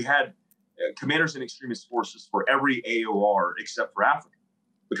 I mean, we had Commanders and Extremist Forces for every AOR except for Africa,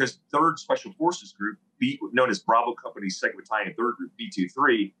 because 3rd Special Forces Group, known as Bravo Company's 2nd Battalion, 3rd Group,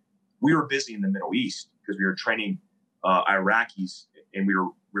 B-23, we were busy in the Middle East because we were training Iraqis, and we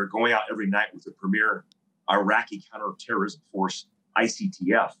were going out every night with the premier Iraqi counterterrorism force,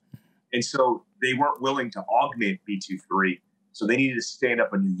 ICTF. And so they weren't willing to augment B-23, so they needed to stand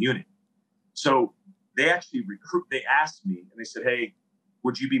up a new unit. So they actually they asked me, and they said, hey,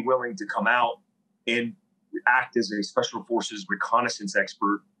 would you be willing to come out and act as a Special Forces reconnaissance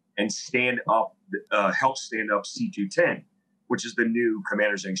expert and help stand up C-210, which is the new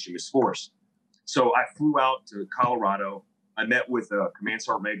Commanders and Extremist Force. So I flew out to Colorado. I met with Command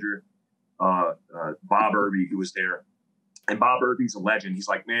Sergeant Major Bob Irby, who was there. And Bob Irby's a legend. He's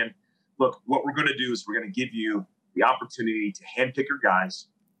like, man, look, what we're going to do is we're going to give you the opportunity to handpick your guys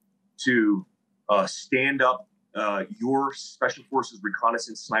to stand up your Special Forces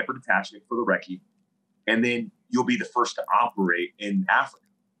Reconnaissance Sniper Detachment for the recce, and then you'll be the first to operate in Africa.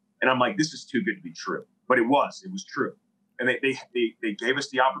 And I'm like, this is too good to be true. But it was true. And they gave us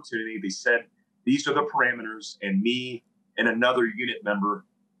the opportunity. They said, these are the parameters, and me and another unit member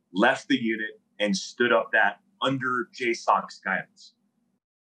left the unit and stood up that under JSOC's guidance.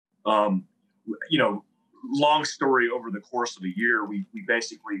 Long story, over the course of a year, we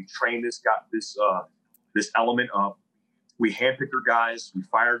basically trained this element up. We handpicked our guys, we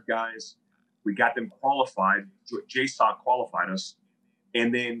fired guys, we got them qualified. JSOC qualified us.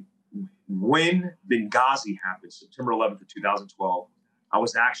 And then when Benghazi happened, September 11th of 2012, I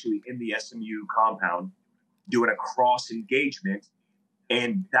was actually in the SMU compound doing a cross engagement,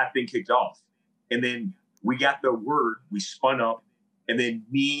 and that thing kicked off. And then we got the word, we spun up, and then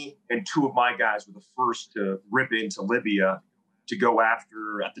me and 2 of my guys were the first to rip into Libya to go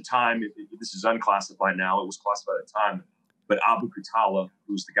after, at the time, this is unclassified now, it was classified at the time, but Abu Qatala,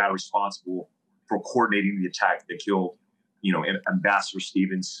 who was the guy responsible for coordinating the attack that killed, Ambassador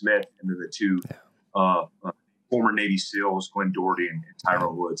Stephen Smith, and then the 2 former Navy SEALs, Glenn Doherty and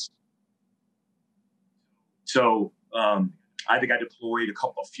Tyrone Woods. So I think I deployed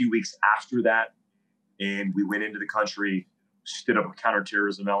a few weeks after that, and we went into the country, stood up a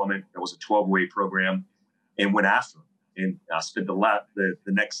counterterrorism element that was a 12-way program, and went after them. And I spent the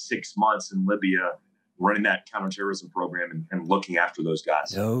next 6 months in Libya running that counterterrorism program and looking after those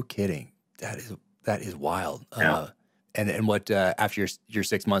guys. No kidding. That is wild. Yeah. And what after your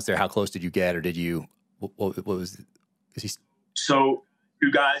 6 months there, how close did you get, or did you? What was? So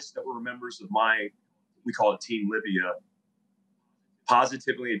 2 guys that were members of we call it Team Libya,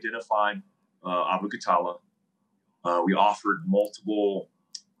 positively identified Abu Qatala. We offered multiple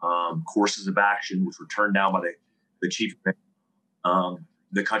courses of action, which were turned down by the chief.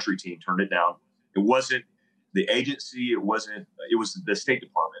 The country team turned it down. It wasn't the agency. It was the State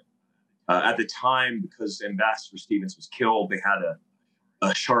Department. At the time, because Ambassador Stevens was killed, they had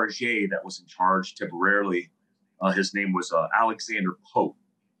a charge that was in charge temporarily. His name was Alexander Pope,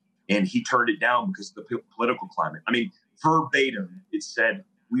 and he turned it down because of the political climate. I mean, verbatim, it said,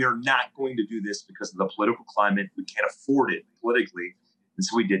 we are not going to do this because of the political climate. We can't afford it politically. And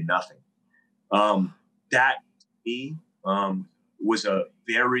so we did nothing. That, to me, was a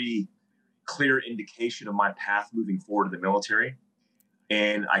very clear indication of my path moving forward in the military.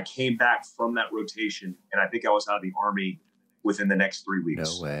 And I came back from that rotation, and I think I was out of the Army within the next 3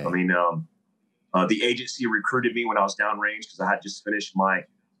 weeks. No way. I mean, The agency recruited me when I was downrange because I had just finished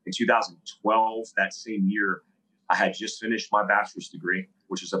in 2012, that same year, I had just finished my bachelor's degree,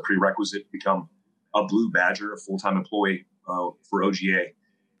 which is a prerequisite to become a Blue Badger, a full-time employee for OGA.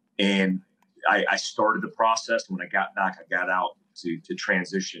 And I started the process. And when I got back, I got out to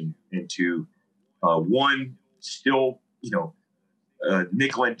transition into one, still,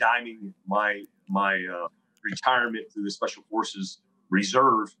 nickel and diming my retirement through the Special Forces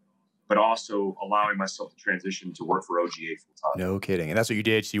Reserve, but also allowing myself to transition to work for OGA full time. No kidding. And that's what you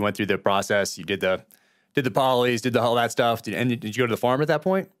did. So you went through the process. You did the polys, did all that stuff. Did you go to the farm at that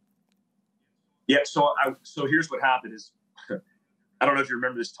point? Yeah. So here's what happened is, I don't know if you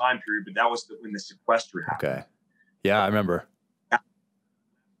remember this time period, but that was when the sequester happened. Okay. Yeah, I remember.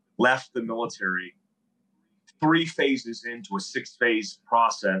 Left the military 3 phases into a 6-phase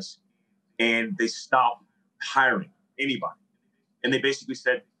process, and they stopped hiring anybody. And they basically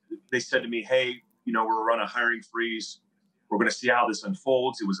said to me, hey, we're running a hiring freeze. We're going to see how this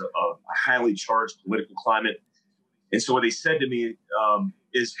unfolds. It was a highly charged political climate. And so what they said to me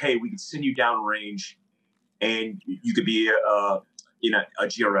is, hey, we could send you downrange and you could be a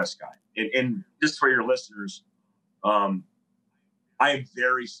GRS guy. And just for your listeners, I am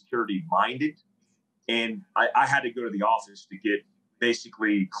very security minded. And I had to go to the office to get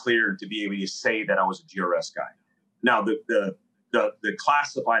basically cleared to be able to say that I was a GRS guy. Now, the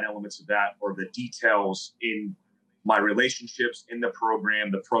classified elements of that are the details in my relationships in the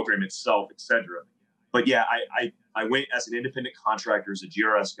program itself, et cetera. But yeah, I went as an independent contractor, as a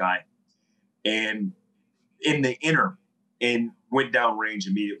GRS guy, and in the interim, and went downrange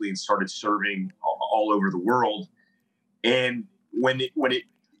immediately and started serving all over the world. And when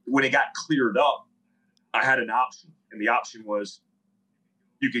it got cleared up, I had an option, and the option was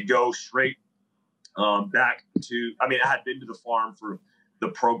you could go straight back to. I had been to the farm for the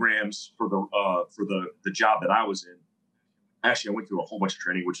programs for the job that I was in. Actually, I went through a whole bunch of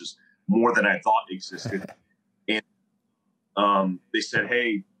training, which is more than I thought existed. And they said,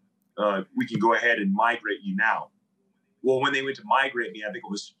 hey, we can go ahead and migrate you now. Well, when they went to migrate me, I think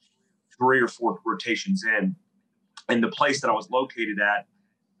it was 3 or 4 rotations in. And the place that I was located at,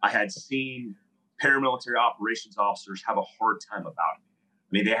 I had seen paramilitary operations officers have a hard time about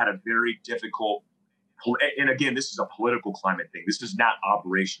it. They had a very difficult, and again, this is a political climate thing. This is not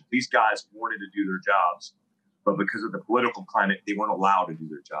operations. These guys wanted to do their jobs, but because of the political climate, they weren't allowed to do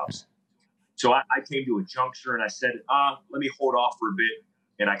their jobs. So I came to a juncture and I said, let me hold off for a bit.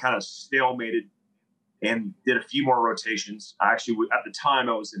 And I kind of stalemated and did a few more rotations. I actually, at the time,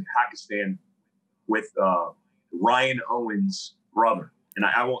 I was in Pakistan with Ryan Owens' brother. And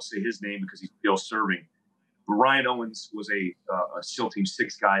I won't say his name because he's still serving. But Ryan Owens was a SEAL Team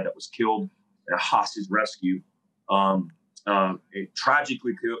 6 guy that was killed in a hostage rescue.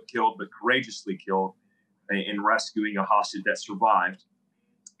 Tragically killed, but courageously killed in rescuing a hostage that survived.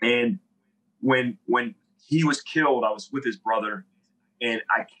 And when he was killed, I was with his brother, and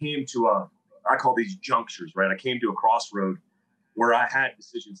I came to I call these junctures, right? I came to a crossroad where I had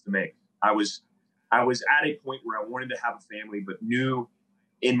decisions to make. I was at a point where I wanted to have a family, but knew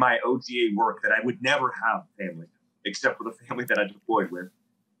in my OGA work that I would never have a family, except for the family that I deployed with.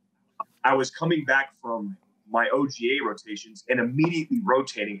 I was coming back from my OGA rotations and immediately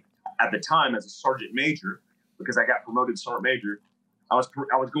rotating at the time as a sergeant major, because I got promoted to sergeant major. I was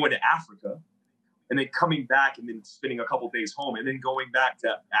going to Africa, and then coming back and then spending a couple of days home, and then going back to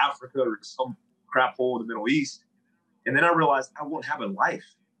Africa or some crap hole in the Middle East. And then I realized I won't have a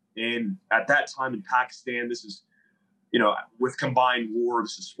life. And at that time in Pakistan, this is, with combined war,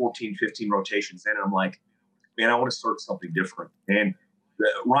 this is 14, 15 rotations in. And I'm like, man, I want to start something different. And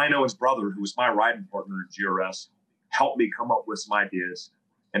Ryan Owens' brother, who was my riding partner in GRS, helped me come up with some ideas.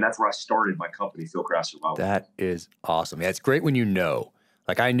 And that's where I started my company, Fieldcraft Survival. That is awesome. Yeah, it's great when you know.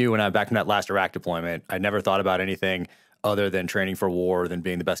 Like I knew when I was back in that last Iraq deployment, I never thought about anything other than training for war, than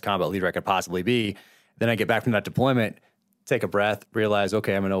being the best combat leader I could possibly be. Then I get back from that deployment, take a breath, realize,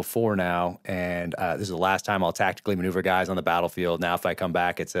 okay, I'm in 04 now, and this is the last time I'll tactically maneuver guys on the battlefield. Now, if I come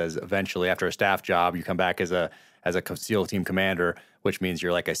back, it says eventually after a staff job, you come back as a SEAL team commander, which means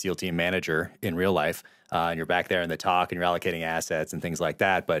you're like a SEAL team manager in real life, and you're back there in the talk, and you're allocating assets and things like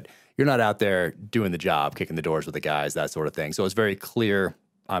that, but you're not out there doing the job, kicking the doors with the guys, that sort of thing. So it's very clear,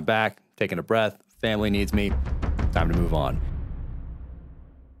 I'm back, taking a breath, family needs me, time to move on.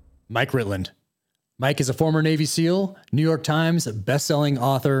 Mike Ritland. Mike is a former Navy SEAL, New York Times bestselling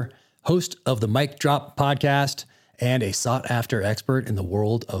author, host of the Mike Drop podcast, and a sought-after expert in the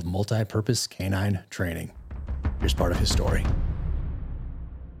world of multi-purpose canine training. Here's part of his story.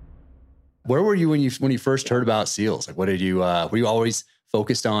 Where were you when you first heard about SEALs? Like, what did you were you always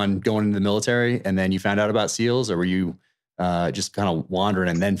focused on going into the military and then you found out about SEALs, or were you just kind of wandering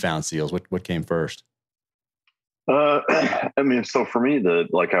and then found SEALs? What came first? I mean, so for me,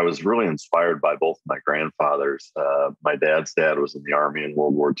 I was really inspired by both my grandfathers. My dad's dad was in the Army in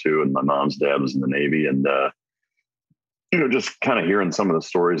World War II, and my mom's dad was in the Navy. And, just kind of hearing some of the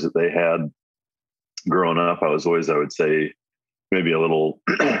stories that they had growing up, I was always, I would say, maybe a little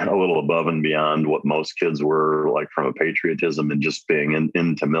above and beyond what most kids were, like from a patriotism and just being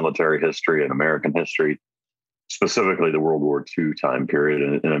into military history and American history, specifically the World War II time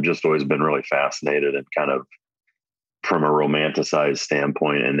period. And I've just always been really fascinated and kind of, from a romanticized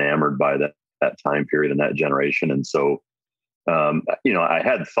standpoint, enamored by that time period and that generation. And so, I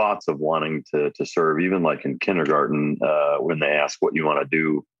had thoughts of wanting to serve, even like in kindergarten, when they ask what you want to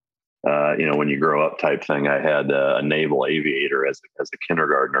do, when you grow up type thing. I had a naval aviator as a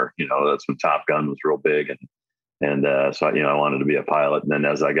kindergartner. That's when Top Gun was real big. And so, I wanted to be a pilot. And then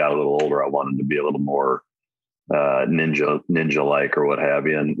as I got a little older, I wanted to be a little more ninja-like or what have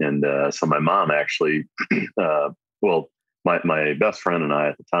you. And so my mom actually, my best friend and I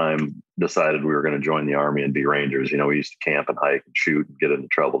at the time decided we were going to join the Army and be Rangers. We used to camp and hike and shoot and get into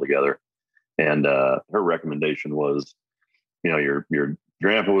trouble together. And her recommendation was, your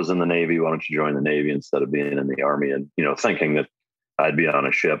grandpa was in the Navy. Why don't you join the Navy instead of being in the Army? And, thinking that I'd be on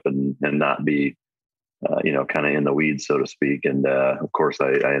a ship and not be, kind of in the weeds, so to speak. And of course,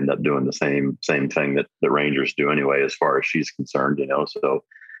 I ended up doing the same thing that the Rangers do anyway, as far as she's concerned, so.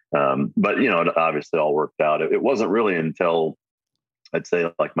 But, it obviously all worked out. It wasn't really until I'd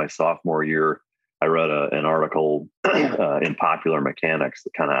say like my sophomore year, I read an article in Popular Mechanics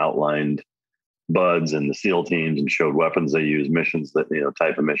that kind of outlined BUDS and the SEAL teams and showed weapons they use, missions that,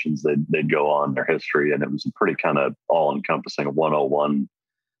 type of missions they'd go on, their history. And it was a pretty kind of all encompassing 101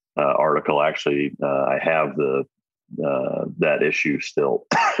 article. Actually, I have that issue still.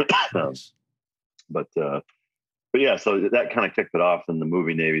 But yeah, so that kind of kicked it off in the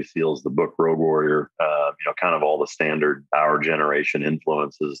movie Navy SEALs, the book Road Warrior, kind of all the standard our generation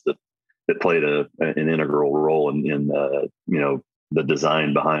influences that played an integral role in the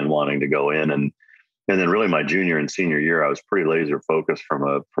design behind wanting to go in. And then really my junior and senior year, I was pretty laser focused from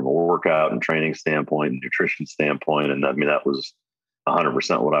a workout and training standpoint and nutrition standpoint. And I mean, that was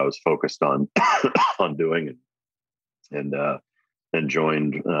 100% what I was focused on doing. And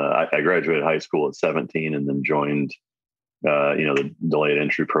joined, I graduated high school at 17 and then joined, the delayed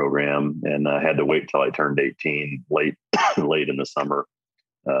entry program. And I had to wait till I turned 18 late in the summer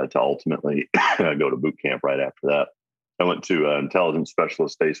to ultimately go to boot camp right after that. I went to Intelligence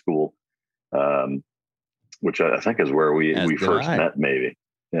Specialist Day School, which I think is where we first met, maybe.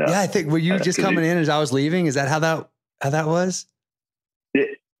 Yeah, I think, were you just coming in as I was leaving? Is that how that was?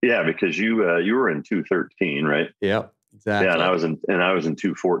 Yeah, because you were in 213, right? Yep. Exactly. Yeah, and I was in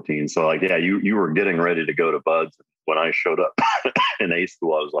 214. So like, yeah, you were getting ready to go to BUDS when I showed up in A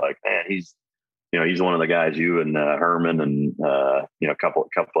school. I was like, man, he's one of the guys, you and Herman and a couple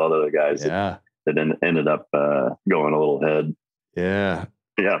other guys that ended up going a little ahead. Yeah.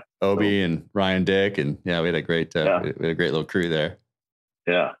 Yeah. Obi and Ryan Dick, and we had a great we had a great little crew there.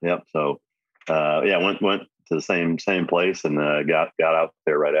 Yeah. Yep. So went to the same place and got out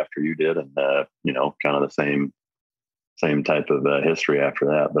there right after you did, and kind of the same type of history after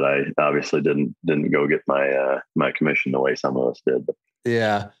that. But I obviously didn't go get my commission the way some of us did. But.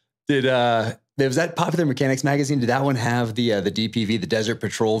 Yeah. Was that Popular Mechanics magazine? Did that one have the DPV, the Desert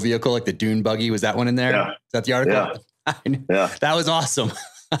Patrol vehicle, like the Dune buggy? Was that one in there? Yeah. Is that the article? Yeah. That was awesome.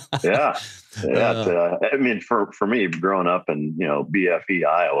 Yeah. I mean, for me growing up in, BFE,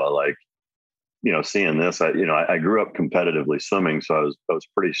 Iowa, like, seeing this, I grew up competitively swimming, so I was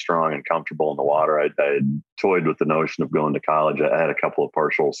pretty strong and comfortable in the water. I toyed with the notion of going to college. I had a couple of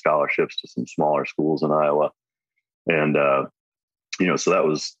partial scholarships to some smaller schools in Iowa. And, so that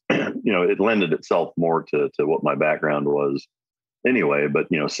was, it lended itself more to what my background was anyway. But,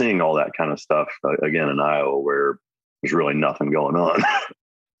 seeing all that kind of stuff, again, in Iowa, where there's really nothing going on,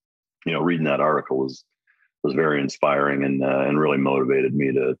 reading that article was very inspiring and really motivated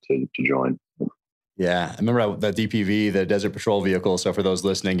me to join. Yeah. I remember the DPV, the Desert Patrol vehicle. So for those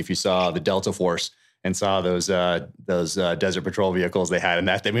listening, if you saw the Delta Force and saw those Desert Patrol vehicles they had in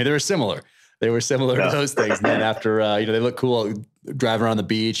that, I mean, they were similar. They were similar to those things. And then after, they look cool driving around the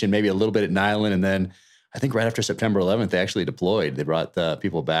beach and maybe a little bit at Nyland. And then I think right after September 11th, they actually deployed. They brought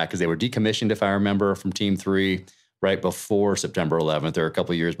people back because they were decommissioned, if I remember, from Team 3 right before September 11th, or a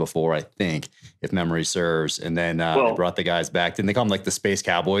couple of years before, I think, if memory serves. And then they brought the guys back. Didn't they call them like the Space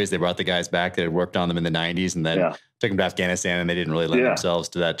Cowboys? They brought the guys back that had worked on them in the 90s and then took them to Afghanistan, and they didn't really lend themselves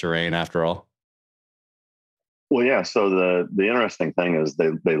to that terrain after all. Well, yeah. So the interesting thing is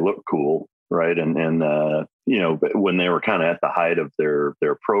they look cool, right? And you know, when they were kind of at the height of their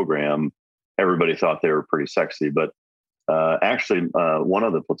program, everybody thought they were pretty sexy. But actually, one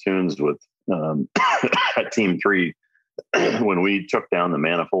of the platoons with at Team 3, when we took down the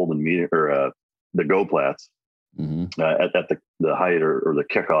Manifold and the Goplats at the height or the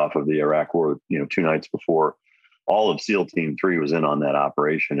kickoff of the Iraq War, you know, 2 nights before, all of SEAL Team 3 was in on that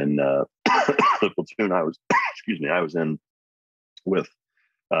operation, and the platoon I was in with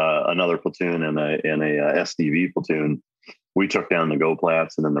another platoon and a SDV platoon. We took down the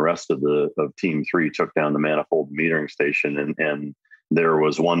Goplats, and then the rest of Team 3 took down the Manifold metering station, and there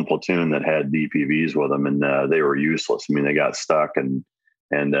was one platoon that had DPVs with them, and they were useless. I mean, they got stuck, and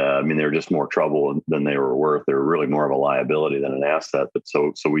I mean, they were just more trouble than they were worth. They were really more of a liability than an asset. But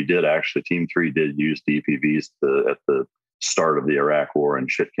so we did actually, Team 3 did use DPVs at the start of the Iraq War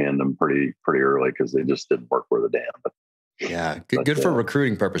and shit canned them pretty early because they just didn't work worth a damn. But yeah, good for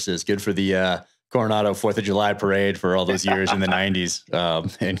recruiting purposes. Good for the Coronado 4th of July parade for all those years in the 90s,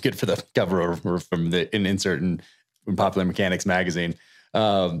 and good for the cover from the insert in Popular Mechanics magazine.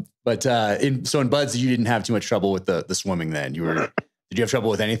 But in BUD/S, you didn't have too much trouble with the swimming then. Did you have trouble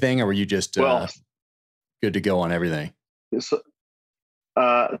with anything, or were you just good to go on everything? So,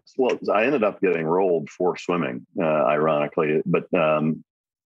 well, I ended up getting rolled for swimming, ironically. But I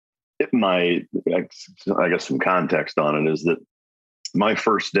guess some context on it is that my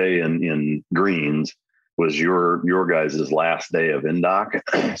first day in Greens was your guys' last day of INDOC.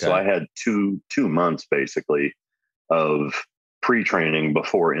 Okay. So I had two months basically of pre-training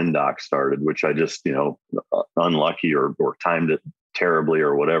before INDOC started, which I just, you know, unlucky or timed it terribly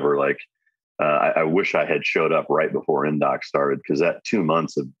or whatever. Like, I wish I had showed up right before INDOC started, because that 2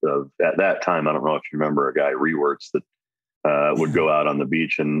 months of at that time, I don't know if you remember a guy, Rewerts, that would go out on the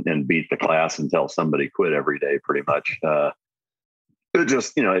beach and beat the class until somebody quit every day, pretty much. It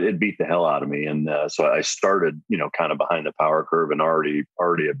just, you know, it beat the hell out of me. And so I started, you know, kind of behind the power curve and already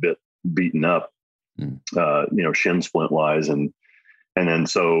a bit beaten up, you know, shin splint wise. And then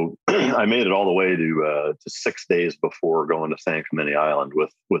so I made it all the way to 6 days before going to San Clemente Island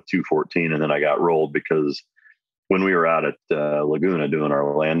with 214. And then I got rolled because when we were out at Laguna doing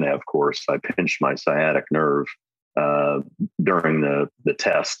our land nav course, I pinched my sciatic nerve during the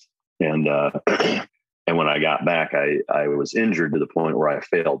test. And and when I got back, I was injured to the point where I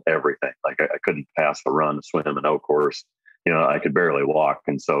failed everything. Like I couldn't pass a run, a swim, and no course. You know, I could barely walk.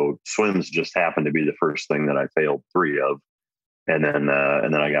 And so swims just happened to be the first thing that I failed 3 of. And then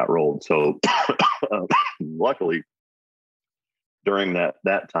I got rolled. So luckily, during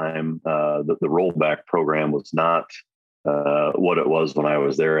that time, the rollback program was not what it was when I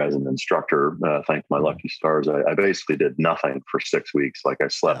was there as an instructor. Thank my lucky stars. I basically did nothing for 6 weeks. Like I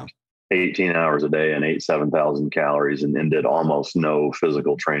slept 18 hours a day and ate 7,000 calories and did almost no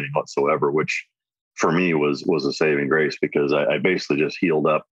physical training whatsoever, which for me was a saving grace, because I basically just healed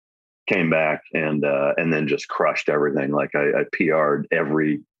up, came back, and then just crushed everything. Like I PR'd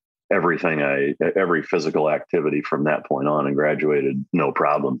every physical activity from that point on and graduated no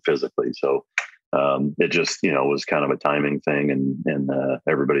problem physically. So it just, you know, was kind of a timing thing, and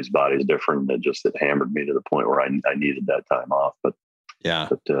everybody's body's different. It hammered me to the point where I needed that time off. But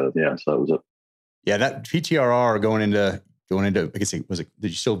so that was it. Yeah, that PTRR going into, I guess did you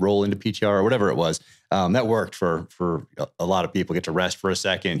still roll into PTR or whatever it was? That worked for a lot of people. Get to rest for a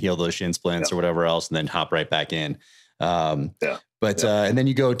second, heal those shin splints or whatever else, and then hop right back in. And then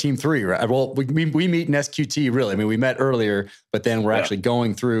you go Team 3, right? Well, we meet in SQT, really. I mean, we met earlier, but then we're actually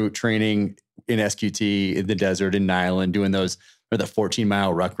going through training in SQT in the desert in Nyland, doing the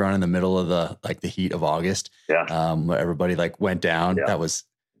 14-mile ruck run in the middle of the heat of August. Yeah. Where everybody went down. Yeah. That was.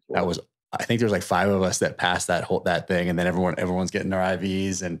 I think there's 5 of us that passed that thing, and then everyone's getting their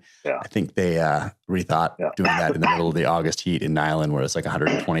IVs, and I think they rethought doing that in the middle of the August heat in Nyland, where it's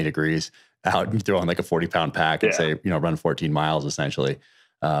 120 degrees out, and you throw on a 40-pound pack and say, run 14 miles essentially.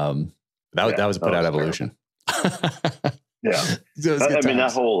 That was put out evolution. Yeah, I mean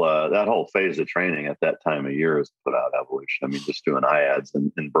that whole phase of training at that time of year is put out evolution. I mean, just doing IADS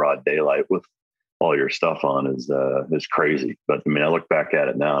in broad daylight with all your stuff on is crazy. But I mean, I look back at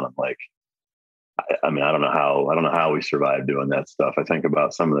it now and I'm like, I mean, I don't know how we survived doing that stuff. I think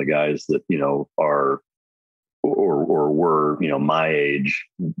about some of the guys that, are or were, my age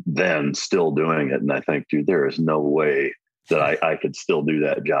then still doing it. And I think, dude, there is no way that I could still do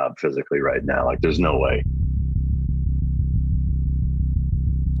that job physically right now. There's no way.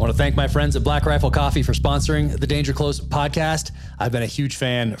 I want to thank my friends at Black Rifle Coffee for sponsoring the Danger Close podcast. I've been a huge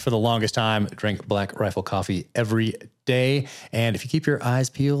fan for the longest time. Drink Black Rifle Coffee every day. And if you keep your eyes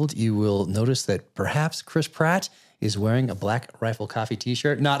peeled, you will notice that perhaps Chris Pratt is wearing a Black Rifle Coffee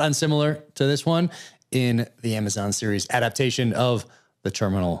t-shirt, not unsimilar to this one, in the Amazon series adaptation of The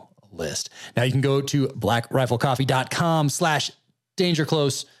Terminal List. Now you can go to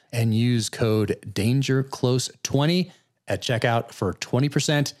blackriflecoffee.com/dangerclose and use code DangerClose20 at checkout for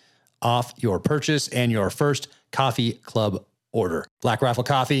 20% off your purchase and your first coffee club order. Black Rifle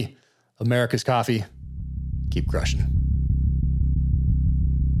Coffee, America's coffee. Keep crushing.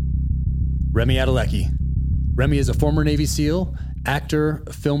 Remy Adelecki. Remy is a former Navy SEAL, actor,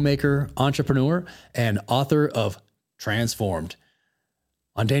 filmmaker, entrepreneur, and author of Transformed.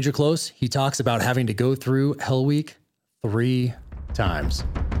 On Danger Close, he talks about having to go through Hell Week 3 times.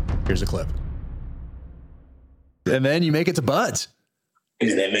 Here's a clip. And then you make it to Buds. And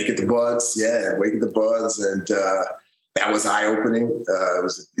then make it to Buds. Yeah, make it to Buds. And that was eye-opening. It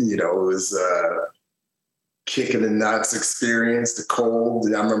was kick in the nuts experience, the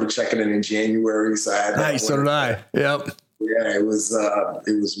cold. I remember checking in January. So I had nice, so did I. Yep. Yeah, it was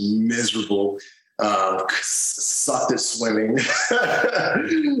miserable. Sucked at swimming. I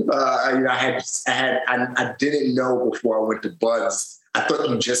didn't know before I went to Buds. I thought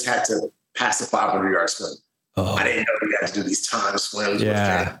you just had to pass a 500-yard swim. Oh. I didn't know you had to do these time swims.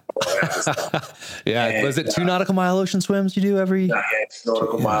 Yeah. Yeah. And, was it 2 nautical mile ocean swims you do every? Yeah, 2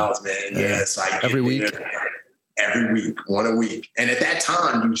 nautical miles, man. Yeah. So I every week. Every week, 1 a week. And at that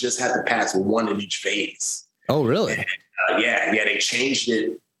time, you just had to pass 1 in each phase. Oh, really? And, they changed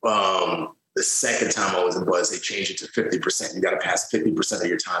it. The second time I was in Buds, they changed it to 50%. You got to pass 50% of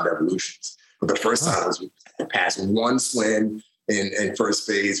your timed evolutions. But the first time was we had to pass 1 swim in first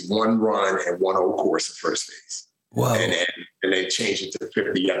phase, 1 run, and 1 old course in first phase. Wow. And they changed it to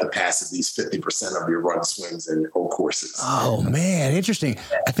 50. You have to pass at least 50% of your run, swims, and old courses. Oh, man. Interesting.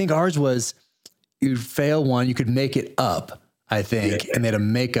 I think ours was you'd fail 1, you could make it up, I think, and then a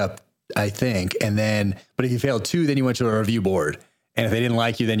makeup, I think. And then, but if you failed 2, then you went to a review board. And if they didn't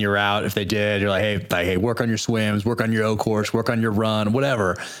like you, then you're out. If they did, you're like, hey, work on your swims, work on your O course, work on your run,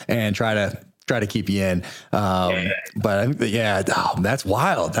 whatever, and try to keep you in. But I think that's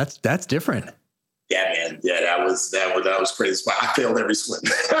wild. That's different. Yeah, man. Yeah, that was crazy. I failed every swim.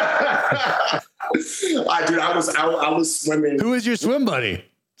 I was swimming. Who was your swim buddy?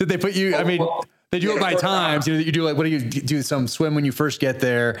 Did they put you? I mean, they do it by times. You do like, what do you do? Some swim when you first get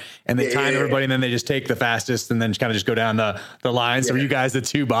there, and they time everybody, and then they just take the fastest, and then kind of just go down the line. So were you guys the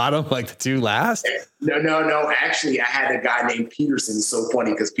 2 bottom, like the 2 last? No. Actually, I had a guy named Peterson. It's so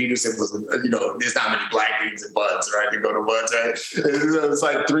funny because Peterson was, there's not many black dudes in Buds, right? To go to Buds, right? It was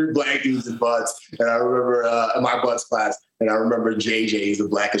like 3 black dudes in Buds, and I remember in my Buds class. And I remember JJ, he's a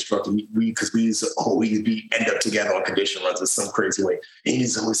black instructor. We end up together on condition runs in some crazy way. And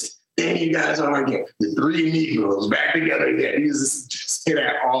he's always say, "There you guys are again, the 3 Negroes back together again." He used to say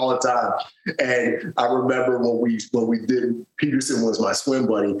that all the time. And I remember when we did, Peterson was my swim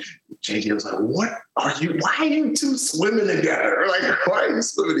buddy. JJ was like, why are you 2 swimming together? Like, why are you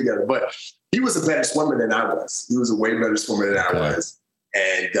swimming together? But he was a better swimmer than I was. He was a way better swimmer than I was.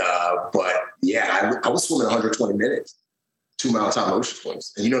 And, I was swimming 120 minutes. 2-mile time ocean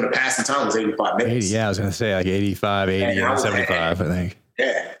swims. And the passing time was 85 minutes. 80, yeah, I was going to say like 85, 80, and 75, I think.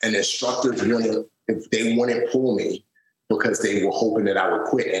 Yeah, and the instructors wouldn't pull me because they were hoping that I would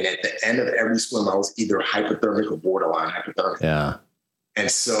quit. And at the end of every swim, I was either hypothermic or borderline hypothermic. Yeah. And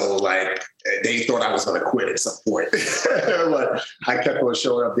so, they thought I was going to quit at some point. But I kept on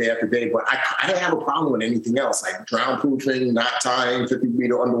showing up day after day. But I didn't have a problem with anything else, like drown proofing, not tying,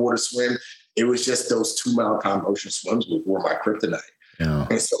 50-meter underwater swim. It was just those 2-mile time ocean swims were my kryptonite. Yeah.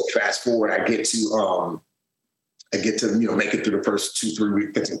 And so fast forward, I get to make it through the first 2-3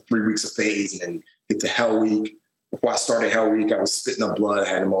 weeks, get to 3 weeks of phase, and then get to Hell Week. Before I started Hell Week, I was spitting up blood. I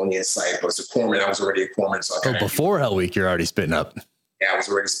had pneumonia in sight, but as a corpsman, I was already a corpsman. So before Hell Week, you're already spitting up. Yeah, I was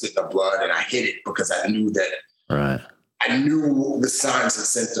already spitting up blood, and I hid it because I knew that. Right. I knew the signs and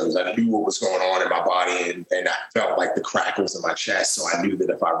symptoms. I knew what was going on in my body, and I felt like the crackles in my chest. So I knew that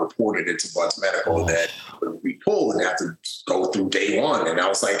if I reported it to Buds Medical, that I would be pulled and have to go through day 1. And I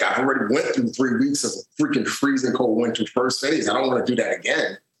was like, I've already went through 3 weeks of freaking freezing cold winter first phase. I don't want to do that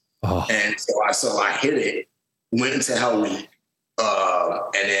again. Oh. And so I hit it, went into Hell Week,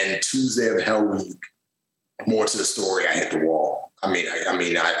 and then Tuesday of Hell Week, more to the story, I hit the wall.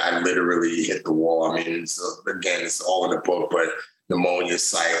 I literally hit the wall. It's all in the book, but pneumonia,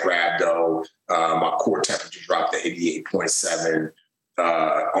 psych, rhabdo, my core temperature dropped to 88.7,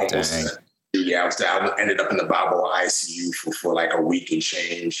 almost Yeah, I ended up in the Balboa ICU for like a week and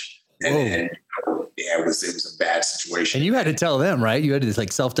change. And yeah, it was a bad situation. And you had to tell them, right? You had to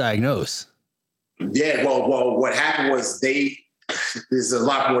like self-diagnose. Yeah, well, what happened was there's a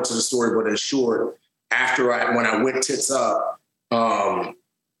lot more to the story, but in short, when I went tits up,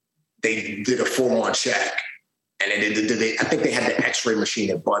 they did a full-on check. And I think they had the x-ray machine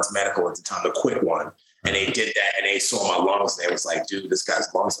at Bud's Medical at the time, the quick one. And they did that and they saw my lungs and they was like, dude, this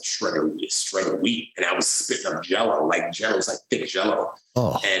guy's lungs are shredded wheat. And I was spitting up jello, like thick jello.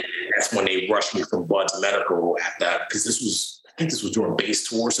 Oh. And that's when they rushed me from Bud's Medical because I think this was during base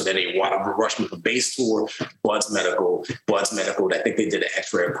tour. So then they rushed me from base tour, Bud's Medical. I think they did an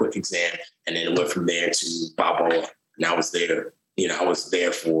x-ray, a quick exam. And then it went from there to Balboa. And I was there,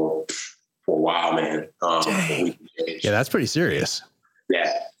 for a while, man. Yeah, that's pretty serious.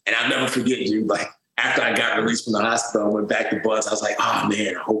 Yeah. And I'll never forget, dude, like, after I got released from the hospital and went back to Bud's, I was like, oh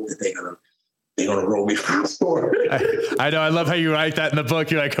man, I hope that they're gonna roll me forward. I know. I love how you write that in the book.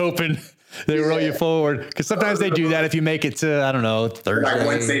 You're like hoping they roll you forward. Because sometimes they do that if you make it to, I don't know, Thursday, like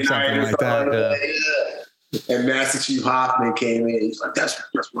Wednesday something night like that. Yeah. And Master Chief Hoffman came in. He's like, that's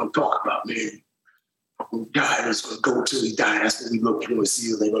what I'm talking about, man. God is going to go until he died. That's what we look for and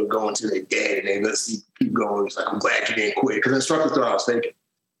see. They're going to go until they're dead. And they're going to keep going. He's like, I'm glad you didn't quit. Because the instructor thought I was faking.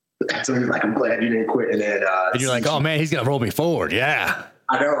 So he's like, I'm glad you didn't quit. And then and you're like, oh man, he's gonna roll me forward. Yeah.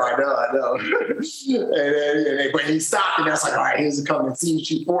 I know. But he stopped and I was like, all right, here's a coming. See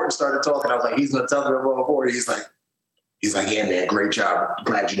Chief Fortin started talking. I was like, he's gonna tell me to roll forward. He's like, yeah, man, great job. I'm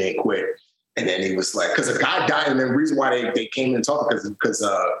glad you didn't quit. And then he was like, because a guy died, and the reason why they came in and talked because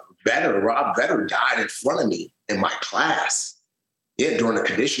Rob Vetter died in front of me in my class. Yeah, during the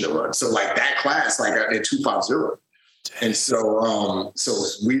conditioner run. So like that class, like in 250. And so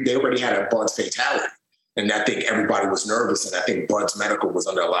they already had a Bud's fatality. And I think everybody was nervous. And I think Bud's Medical was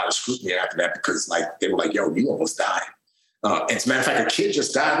under a lot of scrutiny after that because like they were like, yo, you almost died. And as a matter of fact, a kid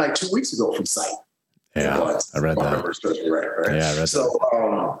just died like 2 weeks ago from sight. Yeah, I read that. Right? Yeah, I read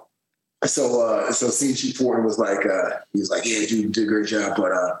that. So C.G. Fortin was like, he was like, yeah, dude, you did a great job,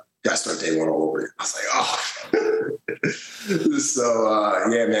 but gotta start day one all over again. I was like, oh. So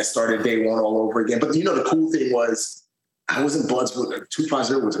yeah, man, started day one all over again. But the cool thing was, I was in Bud's with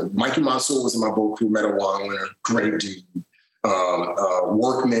 250 Mikey Mansour was in my boat crew, Medal Wong winner, great dude.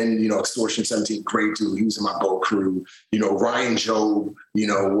 Workman, Extortion 17, great dude. He was in my boat crew. Ryan Jobe,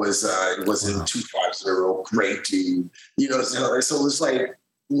 was in 250, great dude. So it was like,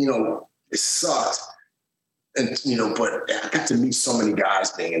 it sucked. And, but I got to meet so many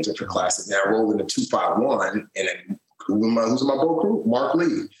guys being in different classes. Now I rolled into 251 and then who's in my boat crew? Mark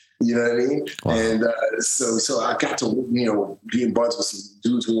Lee. You know what I mean? Wow. And so I got to, be in Bud's with some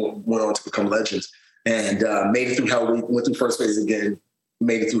dudes who went on to become legends and made it through Hell Week, went through first phase again,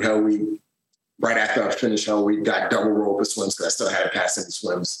 made it through Hell Week. Right after I finished Hell Week, got double roll for swims because I still had to pass any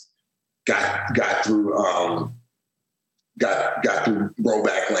swims. Got through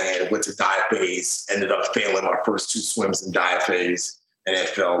rollback land, went to dive phase, ended up failing my first 2 swims in dive phase, and then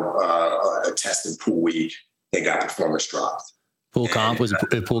fell a test in pool week. They got performance dropped. Pool comp is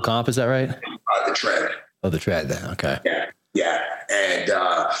that right? The tread. Oh, the tread then. Okay. Yeah. And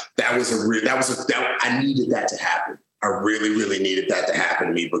I needed that to happen. I really, really needed that to happen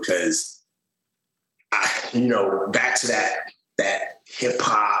to me because back to that hip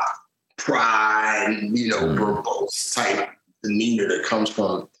hop pride, verbose type demeanor that comes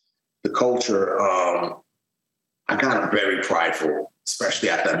from the culture. I got very prideful, especially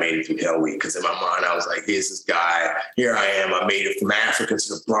after I made it through Hell Week, because in my mind, I was like, here's this guy, here I am, I made it from Africa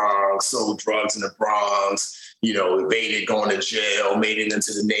to the Bronx, sold drugs in the Bronx, evaded going to jail, made it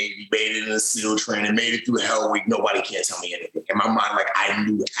into the Navy, made it into SEAL training, made it through Hell Week, nobody can't tell me anything. In my mind, like I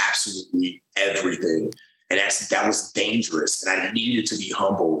knew absolutely everything. And that was dangerous, and I needed to be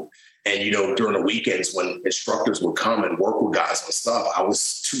humble. And, during the weekends when instructors would come and work with guys on stuff, I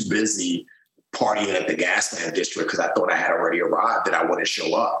was too busy partying at the Gaslamp district because I thought I had already arrived that I wouldn't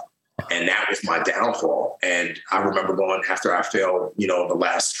show up. And that was my downfall. And I remember going after I failed, the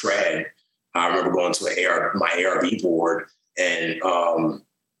last tread, I remember going to my ARB board and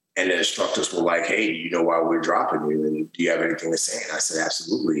the instructors were like, hey, do you know why we're dropping you? And do you have anything to say? And I said,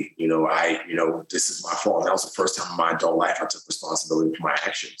 absolutely. This is my fault. That was the first time in my adult life I took responsibility for my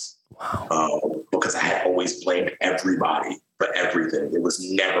actions. Wow. Because I had always blamed everybody for everything. It was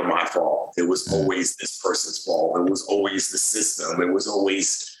never my fault. It was always this person's fault. It was always the system. It was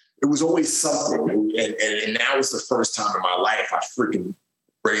always something. And that was the first time in my life I freaking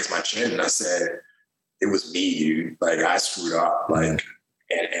raised my chin and I said, it was me, dude. Like I screwed up. Like,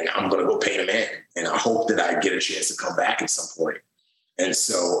 and I'm gonna go pay the man. And I hope that I get a chance to come back at some point. And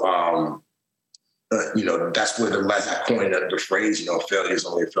so that's where I coined the phrase, failure is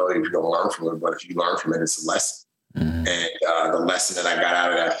only a failure if you don't learn from it. But if you learn from it, it's a lesson. Mm-hmm. And the lesson that I got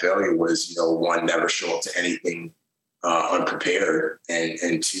out of that failure was, one, never show up to anything unprepared,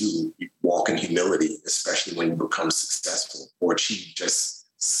 and two, walk in humility, especially when you become successful or achieve just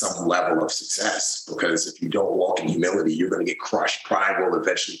some level of success. Because if you don't walk in humility, you're going to get crushed. Pride will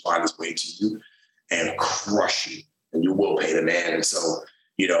eventually find its way to you and crush you, and you will pay the man. And so,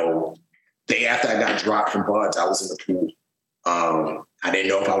 day after I got dropped from Buds, I was in the pool. I didn't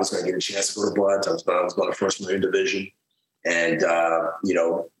know if I was going to get a chance to go to Buds. I was going to First Marine Division. And,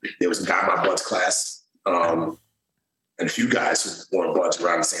 there was a guy in my Buds class, and a few guys who were in Buds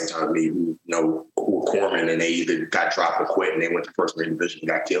around the same time as me, who were corpsmen, and they either got dropped or quit, and they went to First Marine Division and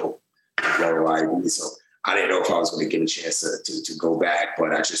got killed. So I didn't know if I was going to get a chance to go back,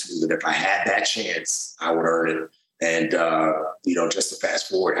 but I just knew that if I had that chance, I would earn it. And, just to fast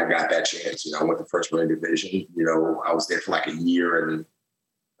forward, I got that chance. I went to First Marine Division. I was there for like a year and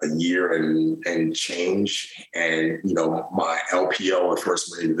change. And, my LPO at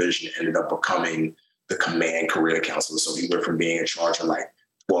First Marine Division ended up becoming the command career counselor. So he went from being in charge of like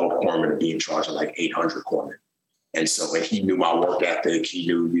 12 corpsmen to being in charge of like 800 corpsmen. And so, and he knew my work ethic. He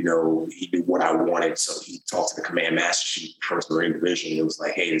knew, he knew what I wanted. So he talked to the command master chief of First Marine Division. It was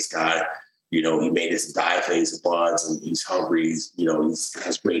like, hey, this guy, he made his diaphase of Buds, and he's hungry. He's, he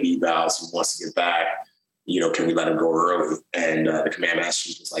has great evals. He wants to get back. Can we let him go early? And the command master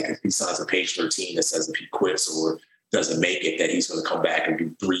chief was like, if he signs a page 13 that says if he quits or doesn't make it, that he's going to come back and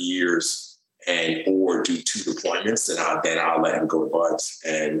do 3 years or do 2 deployments, then I'll let him go to Buds.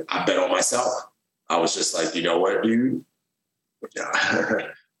 And I bet on myself. I was just like, you know what, dude?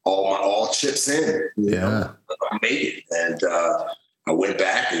 all chips in. I made it. And I went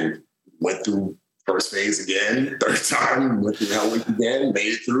back and went through first phase again, third time, went through Hell Week again,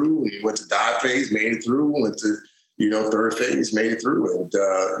 made it through. We went to dive phase, made it through. Went to, third phase, made it through. And,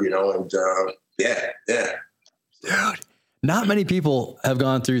 yeah. Dude, not many people have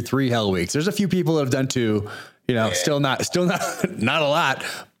gone through 3 Hell Weeks. There's a few people that have done 2, still not a lot.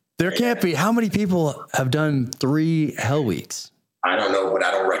 There can't be. How many people have done 3 Hell Weeks? I don't know, but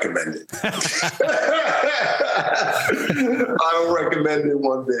I don't recommend it. I don't recommend it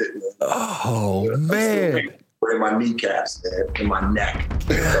one bit. Man. Oh, man. In my kneecaps, man, in my neck.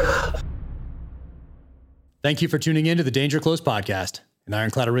 Thank you for tuning in to the Danger Close podcast, an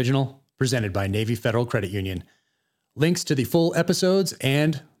Ironclad original presented by Navy Federal Credit Union. Links to the full episodes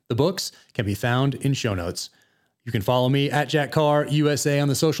and the books can be found in show notes. You can follow me at Jack Carr USA on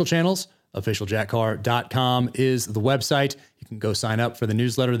the social channels. OfficialJackCarr.com is the website. You can go sign up for the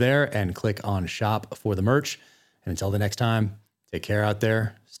newsletter there and click on shop for the merch. And until the next time, take care out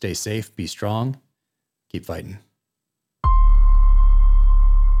there. Stay safe, be strong, keep fighting.